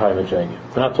very, very high madrega.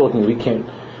 We're not talking we can,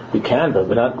 but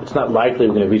it's not likely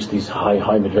we're going to reach these high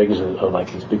madregas of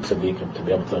like these big tzaddikim to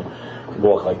be able to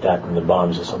walk like that in the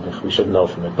bombs or something. We should know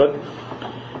from it. But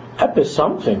that is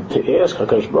something to ask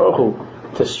HaKadosh Baruch Hu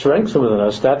to strengthen within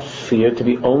us that fear to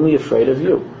be only afraid of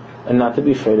you and not to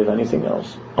be afraid of anything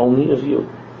else, only of you.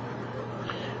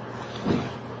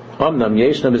 Amnam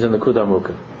Yeshnam is in the Kuda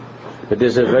Mukha, but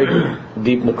there's a very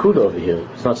deep Nakuda over here.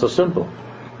 It's not so simple.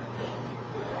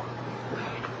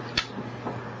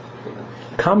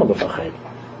 How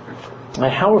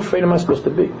afraid am I supposed to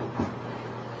be?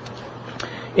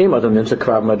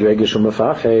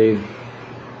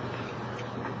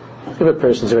 If a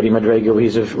person's already madrega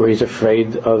where he's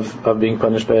afraid of being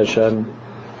punished by Hashem,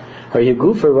 so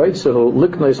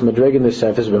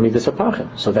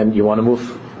then you want to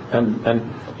move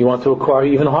and you want to acquire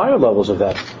even higher levels of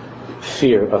that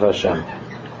fear of Hashem,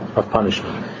 of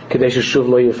punishment.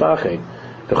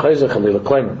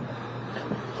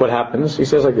 What happens? He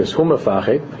says like this: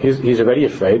 he's already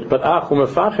afraid, but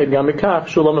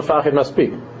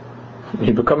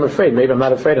you become afraid. Maybe I'm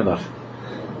not afraid enough.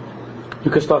 You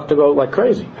could start to go like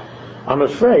crazy. I'm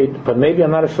afraid, but maybe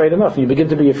I'm not afraid enough. And you begin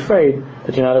to be afraid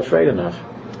that you're not afraid enough.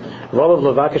 You have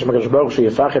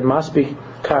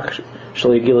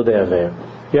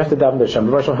to daven to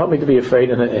Hashem. Help me to be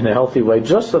afraid in a healthy way,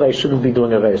 just so that I shouldn't be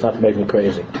doing Aveis, not to make me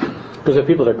crazy. Because there are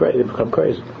people that are crazy, they become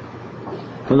crazy.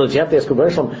 In other words, you have to ask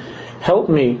Hashem, help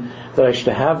me that I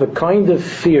should have the kind of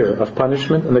fear of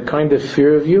punishment and the kind of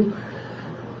fear of you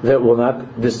that it will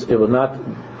not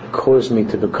cause me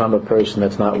to become a person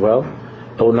that's not well.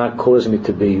 It will not cause me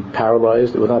to be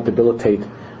paralyzed. It will not debilitate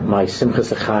my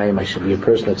simchas achayim. I should be a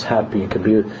person that's happy and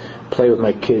can play with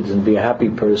my kids and be a happy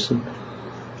person.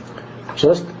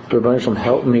 Just, Rebbeinu Shalom,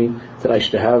 help me that I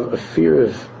should have a fear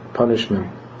of punishment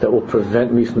that will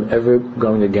prevent me from ever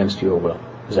going against your will.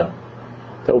 That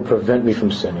will prevent me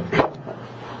from sinning.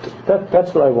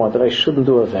 That's what I want, that I shouldn't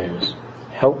do Averis.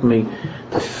 Help me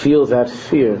to feel that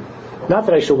fear. Not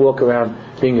that I should walk around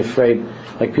being afraid,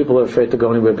 like people are afraid to go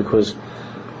anywhere because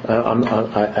I'm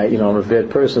a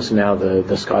bad person, so now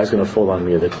the sky's going to fall on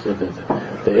me, the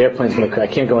airplane's going to crash.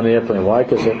 I can't go on the airplane. Why?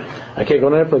 Because I can't go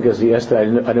on the airplane because yesterday I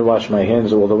didn't wash my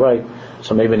hands all the way,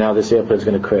 so maybe now this airplane's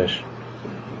going to crash.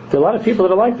 There are a lot of people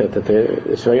that are like that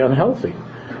it's very unhealthy.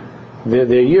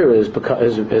 Their year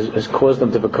has caused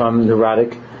them to become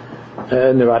neurotic,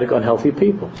 unhealthy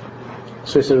people.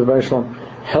 So he said, Rebbeinu Shalom,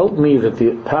 help me that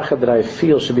the pachad that I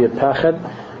feel should be a pachad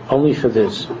only for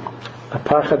this. A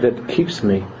pachad that keeps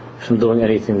me from doing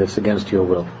anything that's against your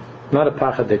will. Not a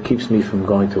pachad that keeps me from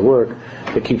going to work,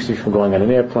 that keeps me from going on an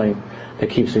airplane, that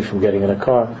keeps me from getting in a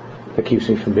car, that keeps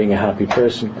me from being a happy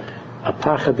person. A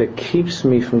pachad that keeps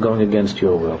me from going against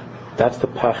your will. That's the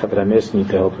pachad that I'm asking you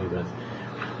to help me with.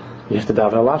 You have to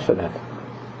daven a lot for that.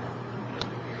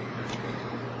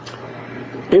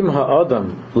 Im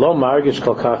ha'adam lo margish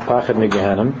kol kach pachad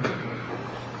migehanim.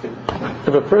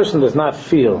 If a person does not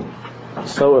feel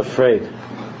so afraid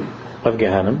of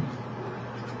Gehenna,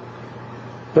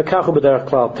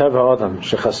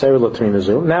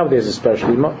 nowadays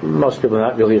especially, most people are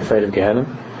not really afraid of Gehenna.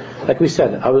 Like we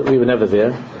said, we were never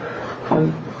there,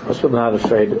 and most people are not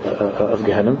afraid of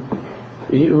Gehenna.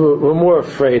 We're more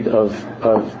afraid of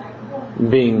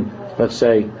being, let's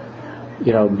say,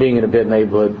 being in a bad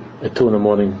neighborhood at 2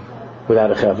 a.m.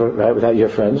 without a chaver, right, without your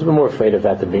friends. We're more afraid of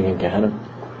that than being in Gehenna.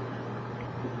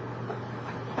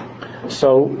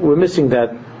 So we're missing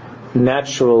that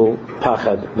natural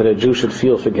pachad that a Jew should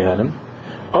feel for Gehenna.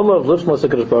 Allah lives most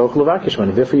of Baruch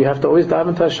Levakish. Therefore, you have to always dive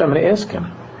into Hashem and ask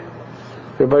Him,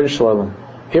 Rebbeinu Shalom,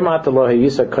 If you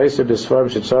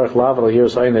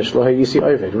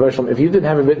didn't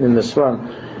have it written in the Svarim,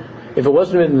 if it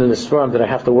wasn't written in the Svarim that I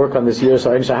have to work on this Yiras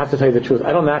Einish, I have to tell you the truth,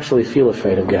 I don't actually feel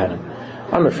afraid of Gehenna.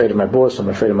 I'm afraid of my boss, I'm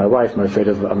afraid of my wife, I'm afraid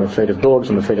of dogs,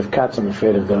 I'm afraid of cats, I'm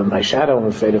afraid of my shadow, I'm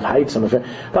afraid of heights, but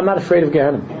I'm not afraid of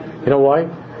Gehenna. You know why?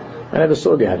 I never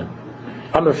saw Gehenna.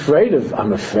 I'm afraid of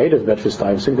Bedford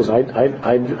Stuyvesant because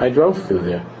I drove through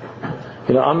there.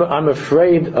 You know, I'm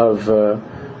afraid of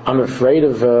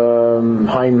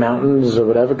high mountains or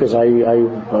whatever because I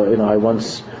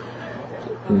once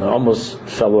almost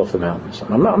fell off the mountains.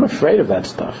 I'm afraid of that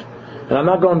stuff, and I'm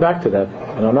not going back to that.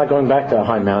 And I'm not going back to a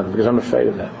high mountain because I'm afraid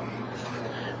of that.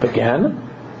 But Gehenna,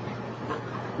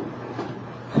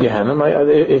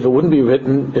 if it wouldn't be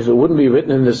written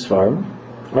in this Svarim,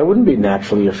 I wouldn't be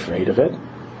naturally afraid of it.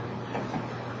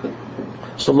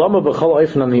 So lama b'chol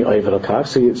oifen ani oiver al-kach.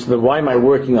 So then why am I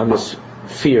working on this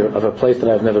fear of a place that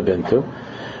I've never been to?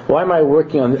 Why am I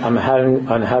working on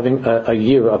having a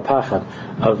year, a pachad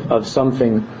of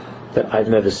something that I've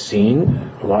never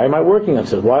seen? Why am I working on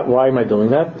it? Why am I doing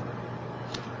that?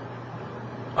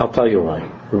 I'll tell you why.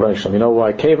 You know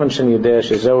why? Because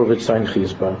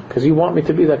you want me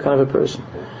to be that kind of a person.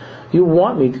 You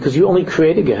want me, because you only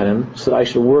created Gehenna, so that I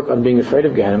should work on being afraid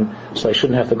of Gehenna, so I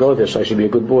shouldn't have to go there, so I should be a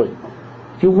good boy.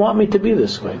 You want me to be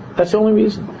this way. That's the only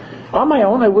reason. On my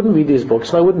own, I wouldn't read these books,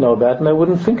 and I wouldn't know about it, and I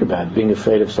wouldn't think about being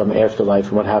afraid of some afterlife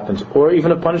and what happens, or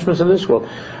even of punishments in this world.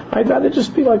 I'd rather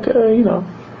just be like,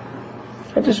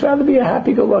 I'd just rather be a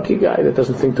happy-go-lucky guy that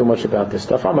doesn't think too much about this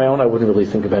stuff. On my own, I wouldn't really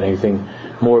think about anything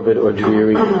morbid or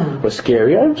dreary or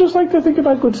scary. I'd just like to think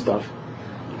about good stuff.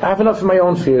 I have enough of my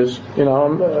own fears.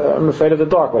 I'm afraid of the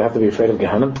dark, but I have to be afraid of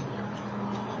Gehenna.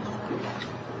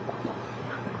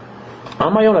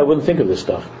 On my own, I wouldn't think of this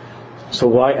stuff. So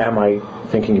why am I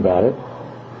thinking about it?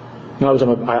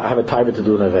 I have a taiva to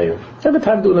do an aveir.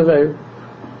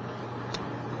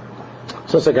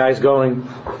 So a guy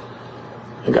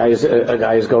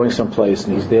is going someplace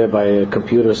and he's there by a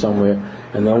computer somewhere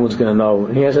and no one's going to know.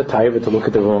 And he has a taiva to look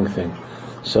at the wrong thing.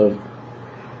 So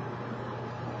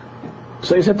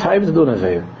he's a taiva to do an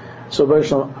aveir. So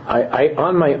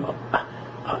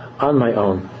on my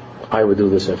own, I would do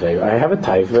this aveir. I have a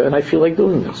taiva and I feel like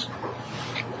doing this.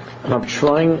 And I'm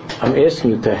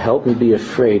asking you to help me be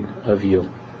afraid of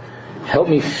you. Help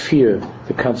me fear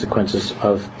the consequences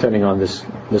of turning on this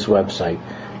website.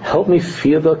 Help me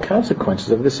fear the consequences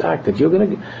of this act. That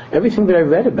everything that I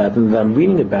read about and that I'm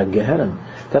reading about Gehenna,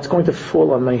 that's going to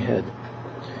fall on my head.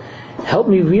 Help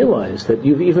me realize that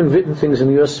you've even written things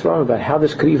in your Svarim about how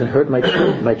this could even hurt my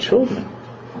children.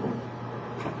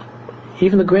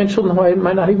 Even the grandchildren who I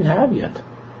might not even have yet,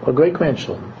 or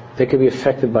great-grandchildren. They could be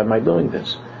affected by my doing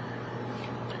this.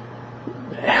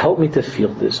 Help me to feel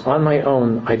this. On my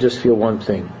own, I just feel one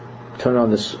thing. Turn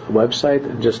on this website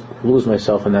and just lose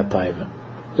myself in that taiva.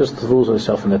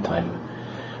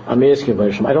 I'm asking you,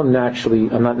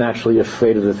 I'm not naturally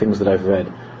afraid of the things that I've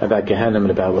read about Gehenna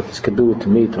and about what this could do to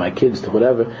me, to my kids, to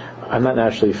whatever. I'm not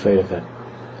naturally afraid of that.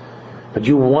 But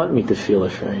you want me to feel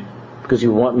afraid. Because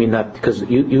you want me not, because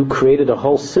you created a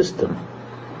whole system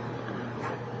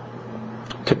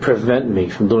to prevent me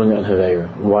from doing an Haveira.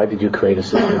 Why did you create a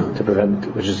system to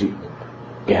prevent, which is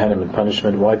Gehenna and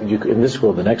punishment? Why did you, in this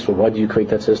world, the next world, why did you create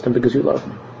that system? Because you love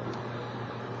me.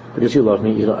 Because you love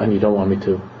me, and you don't want me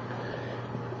to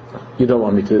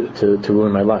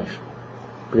ruin my life.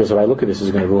 Because if I look at this,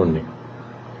 it's going to ruin me.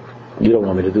 You don't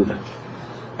want me to do that.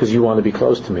 Because you want to be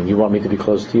close to me. You want me to be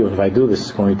close to you. And if I do this,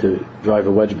 it's going to drive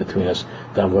a wedge between us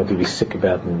that I'm going to be sick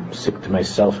about and sick to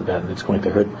myself about, and it's going to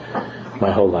hurt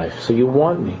my whole life. So you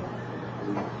want me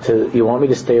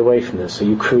to stay away from this. So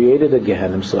you created a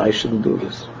Gehenna so I shouldn't do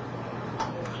this.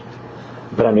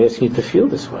 But I'm asking you to feel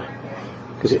this way.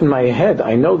 Because in my head,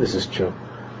 I know this is true.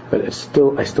 But I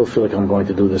still feel like I'm going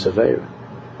to do this aveir.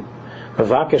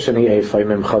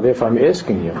 If I'm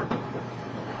asking you,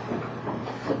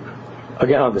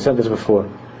 again, the sentence before,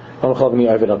 I want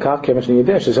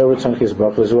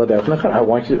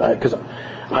you, because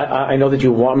I know that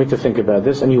you want me to think about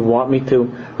this, and you want me to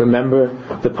remember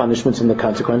the punishments and the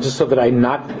consequences, so that I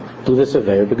not do this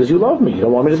aveir because you love me. You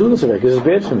don't want me to do this aveir because it's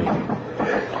bad for me.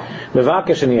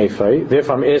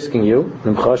 Therefore, I'm asking you,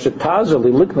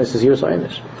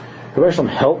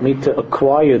 help me to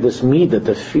acquire this midah,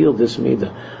 to feel this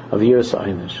midah of Yiras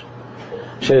Einish.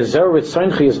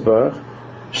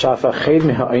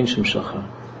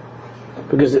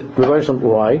 Because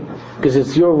why? Because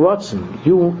it's your ratzon.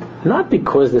 You, not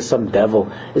because there's some devil.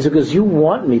 It's because you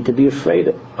want me to be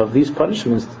afraid of these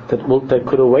punishments that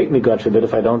could await me, God forbid,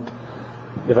 if I don't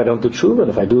do tshuva,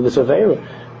 if I do this aveira.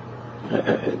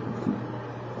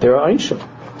 There are einshim.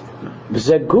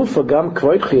 וזה גופה גם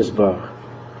כבודך יסברך.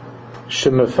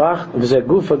 And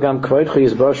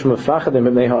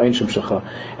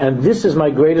this is my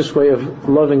greatest way of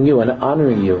loving you and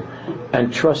honoring you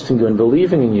and trusting you and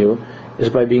believing in you, is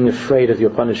by being afraid of your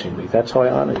punishing me. That's how I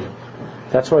honor you.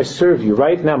 That's how I serve you.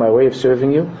 Right now, my way of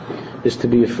serving you is to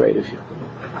be afraid of you.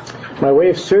 My way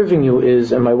of serving you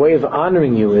is, and my way of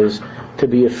honoring you is, to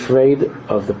be afraid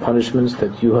of the punishments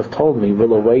that you have told me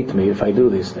will await me if I do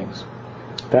these things.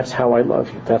 That's how I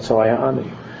love you. That's how I honor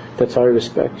you. That's how I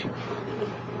respect you.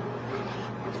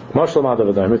 To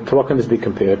what can this be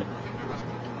compared?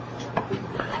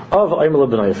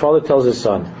 Father tells his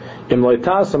son,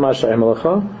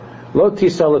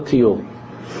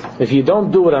 if you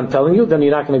don't do what I'm telling you, then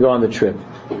you're not going to go on the trip.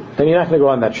 Then you're not going to go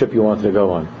on that trip you wanted to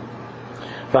go on.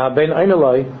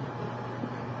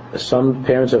 Some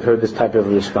parents have heard this type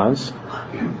of response.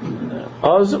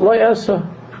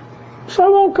 So I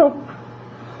won't go.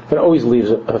 That always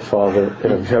leaves a father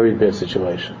in a very bad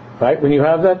situation. Right? When you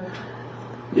have that,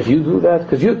 if you do that,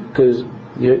 because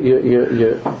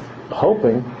you're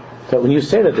hoping that when you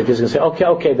say that, the kid's going to say,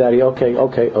 okay, Daddy, okay,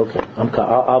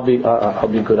 I'll be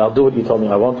good. I'll do what you told me.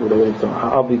 I won't do what you told me.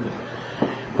 I'll be good.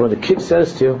 But when the kid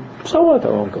says to you, so what? I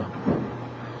won't go.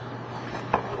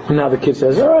 And now the kid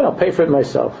says, all right, I'll pay for it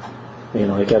myself. As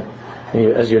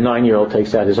your 9-year-old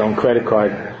takes out his own credit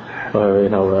card, or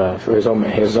for his own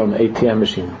ATM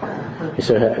machine. He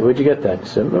said, hey, where'd you get that? He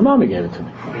said, my mommy gave it to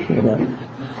me.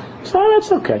 So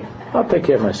that's okay. I'll take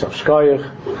care of myself. Shkoyach.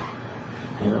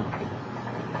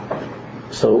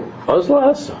 So I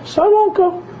won't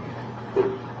go.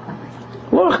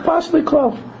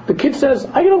 The kid says,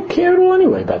 I don't care at all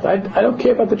anyway about that. I don't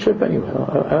care about the trip anyway.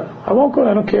 I won't go.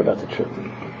 I don't care about the trip.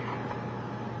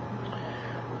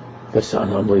 That's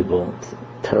an unbelievable,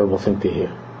 terrible thing to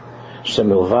hear.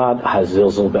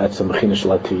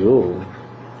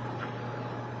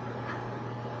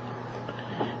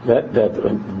 That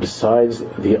besides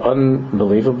the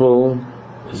unbelievable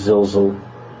zilzal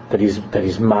that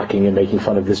he's mocking and making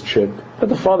fun of this trip, that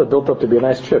the father built up to be a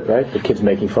nice trip, right? The kid's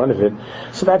making fun of it,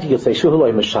 so that you could say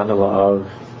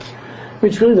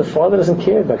which really the father doesn't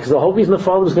care about, because the whole reason the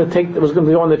father was going to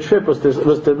go on the trip was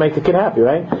to make the kid happy,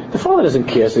 right? The father doesn't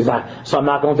care, so I'm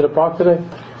not going to the park today.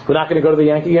 We're not going to go to the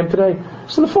Yankee game today.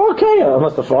 So the father care,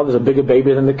 unless the father's a bigger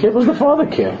baby than the kid. What does the father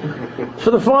care? So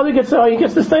the father he gets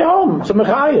to stay home. So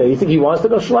mechaya, you think he wants to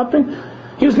go schlepping?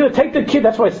 He was going to take the kid.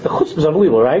 That's why the chutzpah is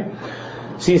unbelievable, right?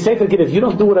 So you say to the kid, if you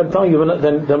don't do what I'm telling you,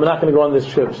 then we're not going to go on this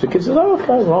trip. So the kid says,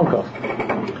 okay, we won't go.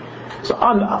 So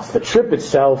on the trip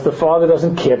itself, the father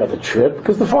doesn't care about the trip,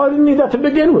 because the father didn't need that to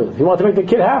begin with. He wanted to make the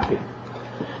kid happy.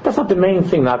 That's not the main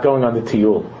thing, not going on the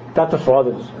tiyul. Not the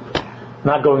father's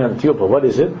not going on the tiyul, but what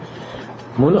is it?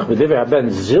 Munach b'divrei haben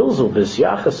zilzul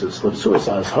b'syachasus l'tzuas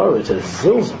azhar. It's a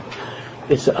zilzul.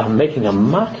 It's making a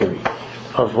mockery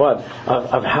of what?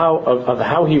 Of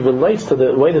how he relates to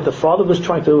the way that the father was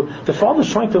trying to. The father's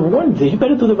trying to warn you. You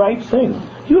better do the right thing.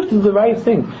 You have to do the right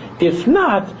thing. If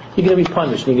not, you're going to be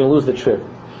punished and you're going to lose the trip.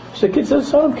 So the kid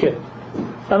says, I don't care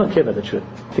about the trip.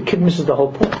 The kid misses the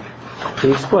whole point. So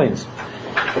he explains.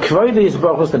 K'vayde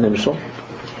yisbaruch is the nimshal.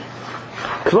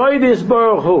 K'vayde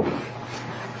yisbaruch.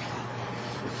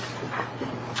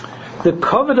 The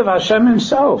covet of Hashem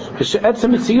Himself. It's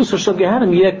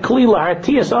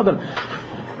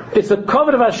the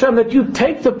covet of Hashem that you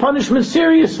take the punishment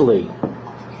seriously.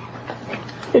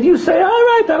 If you say, all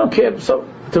right, I don't care. So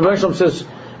the Rebbe says,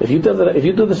 if you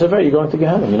do this affair, you're going to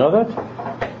Gehenna. You know that?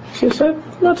 She said,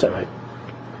 that's all right.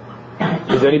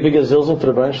 Is there any bigger zilzal to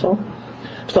the Rebbe?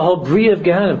 It's the whole bria of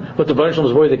Gehenna. But the Rebbe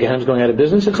was worried that Gehenna is going out of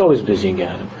business. It's always busy in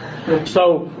Gehenna.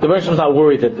 So the Rebbe is not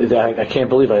worried that I can't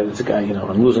believe it's a guy.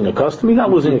 I'm losing a customer. He's not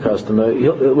losing a customer.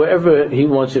 Wherever he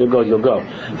wants you to go, you'll go.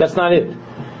 That's not it.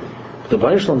 The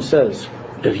Rebbe says,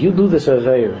 if you do this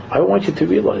aveir, I want you to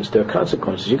realize there are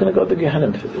consequences. You're going to go to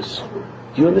Gehenna for this.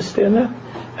 Do you understand that?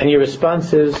 And your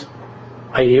response is,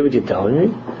 I hear what you're telling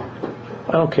me.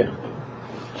 I don't care.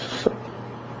 So,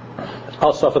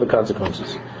 I'll suffer the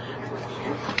consequences.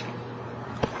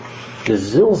 The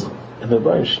zilzal in the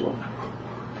Rebbe Shalom.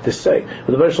 To say,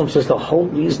 the Rebbe Shalom says the whole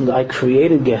reason that I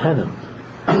created Gehenna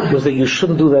was that you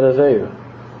shouldn't do that aveir.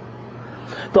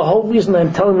 The whole reason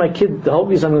I'm telling my kid, the whole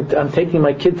reason I'm taking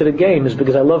my kid to the game is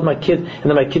because I love my kid, and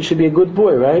that my kid should be a good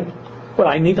boy, right? Well,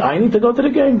 I need to go to the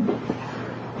game.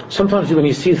 Sometimes when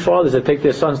you see fathers that take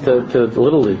their sons to the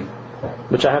Little League,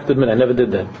 which I have to admit, I never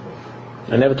did that.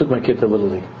 I never took my kid to Little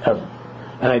League, ever.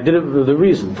 And I did it for the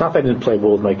reason. It's not that I didn't play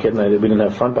ball with my kid and we didn't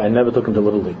have fun, but I never took him to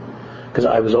Little League. Because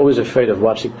I was always afraid of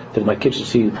watching that my kids should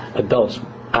see adults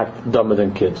act dumber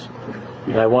than kids.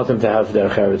 And I want them to have their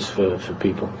characters for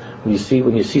people.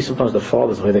 When you see sometimes the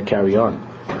fathers, the way they carry on.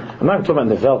 I'm not talking about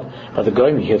the Welt, but the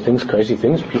going, you hear things, crazy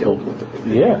things, people,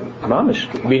 mamish,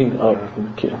 meeting,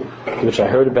 which I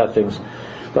heard about things.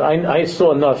 But I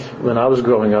saw enough when I was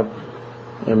growing up.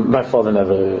 And my father,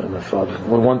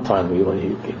 one time,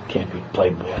 he can't be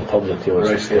played by. I told you that he was.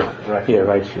 Right field.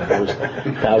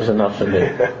 That was enough for me.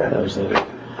 That was it.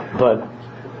 But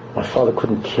my father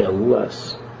couldn't care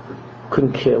less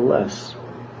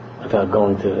about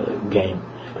going to a game.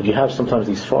 But you have sometimes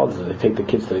these fathers that they take the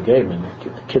kids to the game and the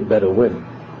kid better win.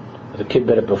 The kid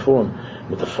better perform.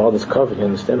 With the father's covered, you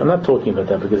understand? I'm not talking about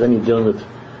that because then you're dealing with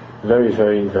very,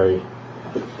 very, very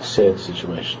sad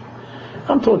situation.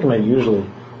 I'm talking about usually,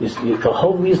 the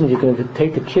whole reason you're going to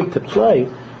take the kid to play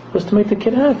was to make the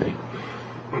kid happy.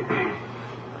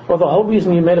 Or the whole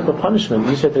reason you made up a punishment,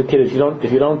 you said to the kid, if you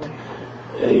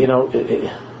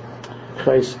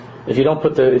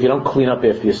don't clean up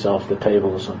after yourself, the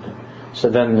table or something. So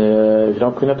then, if you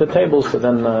don't clean up the table, so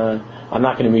then I'm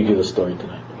not going to read you the story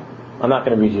tonight. I'm not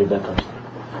going to read you a bedtime story.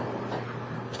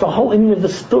 It's the whole meaning of the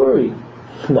story.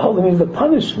 The whole meaning of the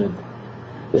punishment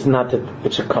is not that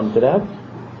it should come to that.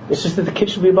 It's just that the kid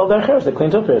should be about their house. They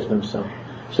cleans up after himself.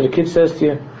 So the kid says to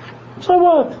you, so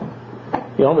what?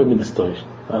 You don't read me the story.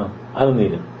 Oh, I don't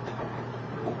need it.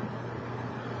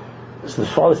 So the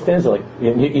father stands there like,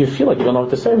 you feel like you don't know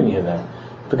what to say when you hear that.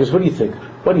 Because what do you think?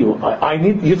 What do you,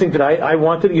 you think that I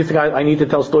want it? You think I need to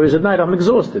tell stories at night? I'm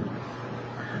exhausted.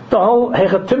 The whole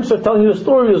Hechatimsa telling you the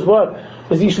story is what?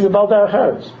 Is you should be about their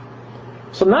house.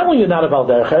 So not when you're not about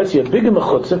their chayes, you're big in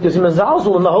mechutza, because you're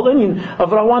mezalzel in the whole inyan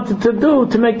of what I wanted to do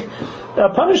to make a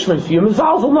punishment for you.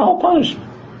 Mezalzel in the whole punishment.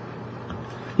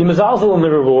 You're mezalzel in the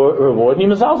reward, and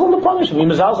you're mezalzel in the punishment.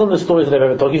 You're mezalzel in the stories that I've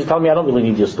ever told you. You tell me I don't really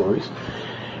need your stories.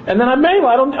 And then I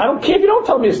don't care if you don't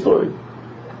tell me a story.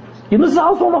 You're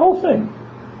mezalzel in the whole thing.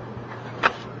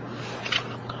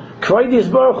 K'vaydius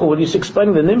Baruch Hu, what he's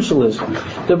explaining the nimshal is,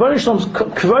 the Baruch Shalom's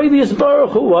K'vaydius Baruch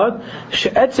Hu, what?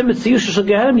 She'etzem etziyush shel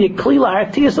Gehenim, yeklila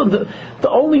ha'atiyas, the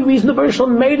only reason the Baruch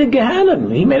Shalom made a Gehenim,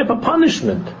 he made up a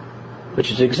punishment,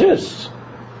 which exists.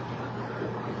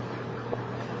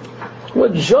 Well,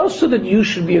 just so that you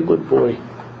should be a good boy,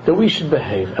 that we should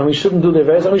behave, and we shouldn't do the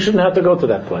averos, and we shouldn't have to go to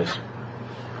that place.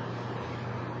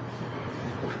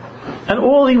 And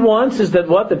all he wants is that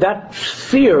what? That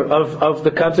fear of the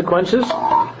consequences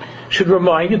should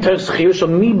remind you to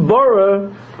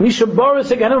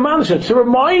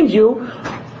remind you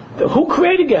who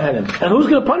created Gehenim and who's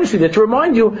going to punish you. That to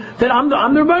remind you that I'm the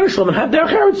Rebbeinu Shalom and have their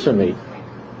characters for me.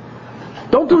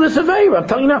 Don't do this aveira. I'm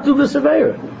telling you not to do this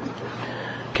aveira.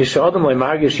 If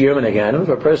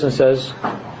a person says,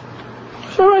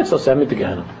 "It's all right, so send me to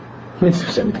Gehenim,"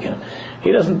 send me to Gehenim.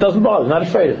 He doesn't bother. He's not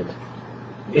afraid of it.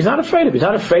 He's not afraid of it. He's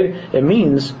not afraid. It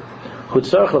means. It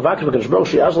means that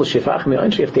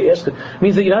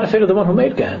you're not afraid of the one who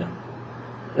made Gehenna.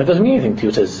 That doesn't mean anything to you.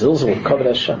 It says Zilzal Kavod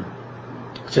Hashem.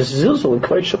 It says Zilzal in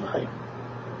Kvod Shamayim.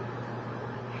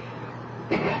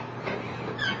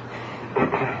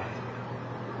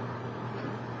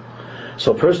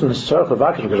 So a person is tzarech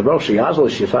levakish because Baruch Sheyazal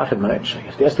Shefachet Ma'ayin.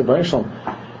 If they ask the Baruch Shalom,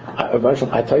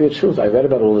 I tell you the truth. I read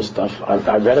about all this stuff.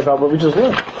 I read about what we just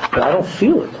learned, but I don't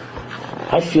feel it.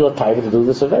 I feel a tiger to do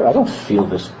this affair. I don't feel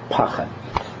this pachad.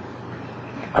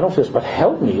 I don't feel this, but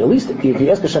help me. At least if you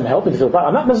ask Hashem, help me to feel pachad.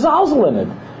 I'm not mezalzel in it.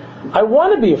 I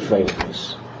want to be afraid of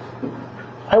this.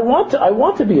 I want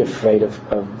to be afraid of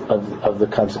the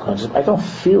consequences. I don't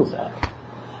feel that.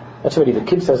 That's already, the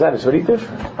kid says that, it's very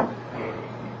different.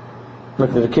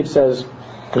 Look, the kid says,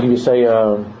 what do you say,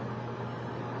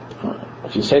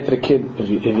 if you say to the kid,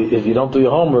 if you don't do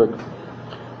your homework,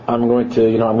 I'm going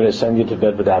to send you to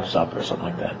bed without supper or something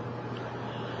like that.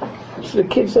 So the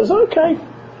kid says, okay,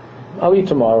 I'll eat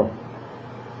tomorrow.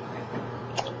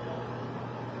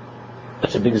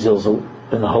 That's a big zilzal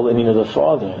in the whole inyan of the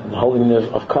father, in the whole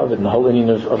inyan of kavod, in the whole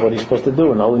inyan of what he's supposed to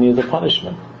do, in the whole inyan of the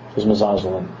punishment, is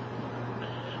mazazalim.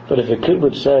 But if a kid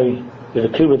would say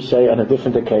on a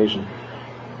different occasion,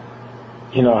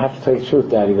 I have to tell you the truth,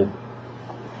 Daddy, that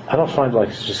I don't find like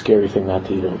it's a scary thing not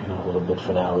to eat, a little bit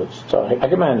for now. So I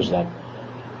can manage that.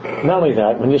 Not only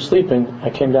that, when you're sleeping, I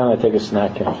came down and I take a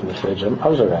snack from the fridge. I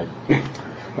was alright.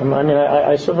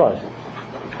 I survived.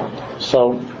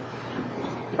 So,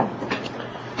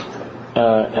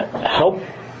 help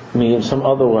me in some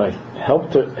other way.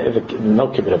 Help to, no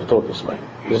kid would ever talk this way.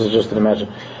 This is just an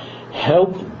imagine.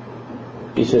 Help,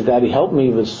 he says, Daddy, help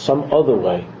me with some other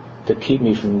way to keep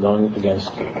me from going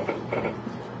against you.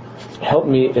 Help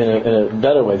me in a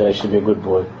better way that I should be a good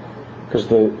boy, because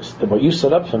what you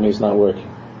set up for me is not working.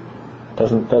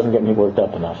 Doesn't get me worked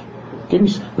up enough. Give me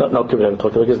no kibbutz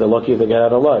talk because they're lucky if they get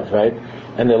out alive, right?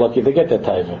 And they're lucky if they get that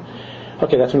taiva.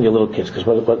 Okay, that's when you're little kids. Because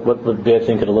what bad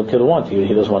thing could a little kid want?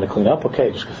 He doesn't want to clean up.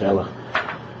 Okay, just kafela.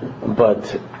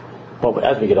 But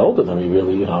as we get older, then we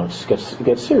really, it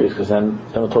gets serious. Because then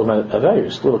we're talking about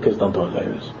avayus. Little kids don't do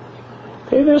avayus.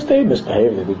 Okay, they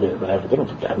misbehave. They do whatever. They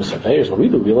don't miss avayus. What we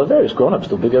do, real avayus. Grown ups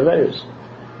do big avayus.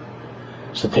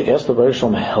 So to ask the Baruch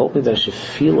Shalom help me that I should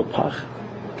feel a pach.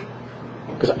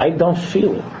 Because I don't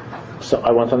feel it. So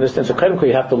I want to understand. So Kedem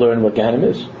you have to learn what Gehenim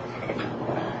is.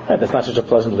 Right, that's not such a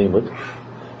pleasant limud.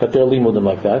 But there are limudim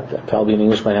like that. Probably in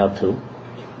English by now too.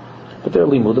 But there are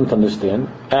limudim to understand.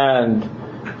 And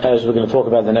as we're going to talk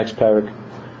about in the next parak,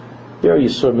 there are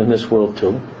yisurim in this world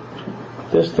too.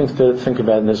 There's things to think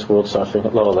about in this world, suffering,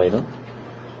 lo aleinu.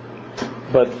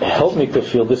 But help me to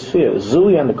feel this fear.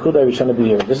 Zuli and Nakuda Rishana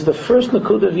B'Yir. This is the first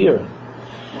Nakuda of year.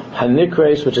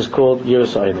 Hanikreis, which is called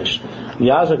Yiras Einish.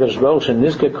 Yazak Ashbaruch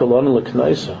Shenizke Kolon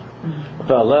L'Knaisa.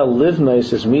 V'alel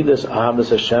Livnais is Midas Ahavas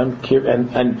Hashem.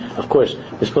 And of course,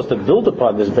 we're supposed to build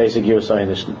upon this basic Yiras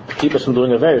Einish to keep us from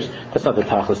doing affairs. That's not the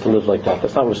tachlis to live like that.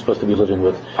 That's not what we're supposed to be living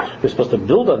with. We're supposed to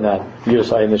build on that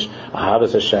Yiras Einish,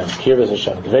 Ahavas Hashem, Kirvas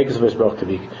Hashem, Gvegas V'Sbaruch, to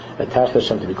be attached to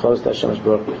Hashem, to be close to Hashem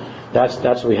V'Sbaruch. That's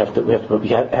what we have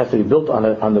to be built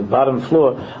on the bottom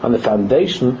floor, on the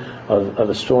foundation of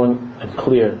a strong and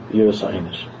clear Yiras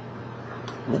Einish.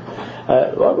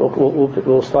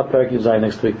 We'll start Perek Yud Zayin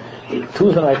next week.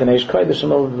 Tuesday night in Eish Kodesh.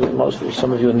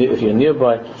 Some of you, if you're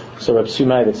nearby, so Reb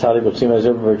Simai, the Tzaddik Reb Simai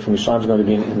Zilberberg from Yishan is going to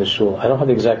be in the shul. I don't have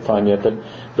the exact time yet,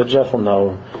 but Jeff will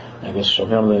know. I guess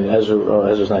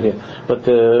Ezra's not here. But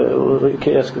we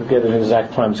can get an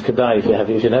exact time. It's Kedai if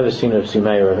you've never seen Reb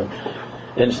Simai,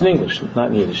 and it's in English,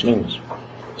 not in Yiddish, in English.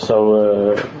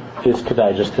 So it's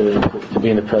Kedai just to be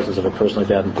in the presence of a person like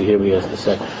that and to hear what he has to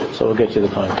say. So we'll get you the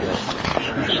time for that.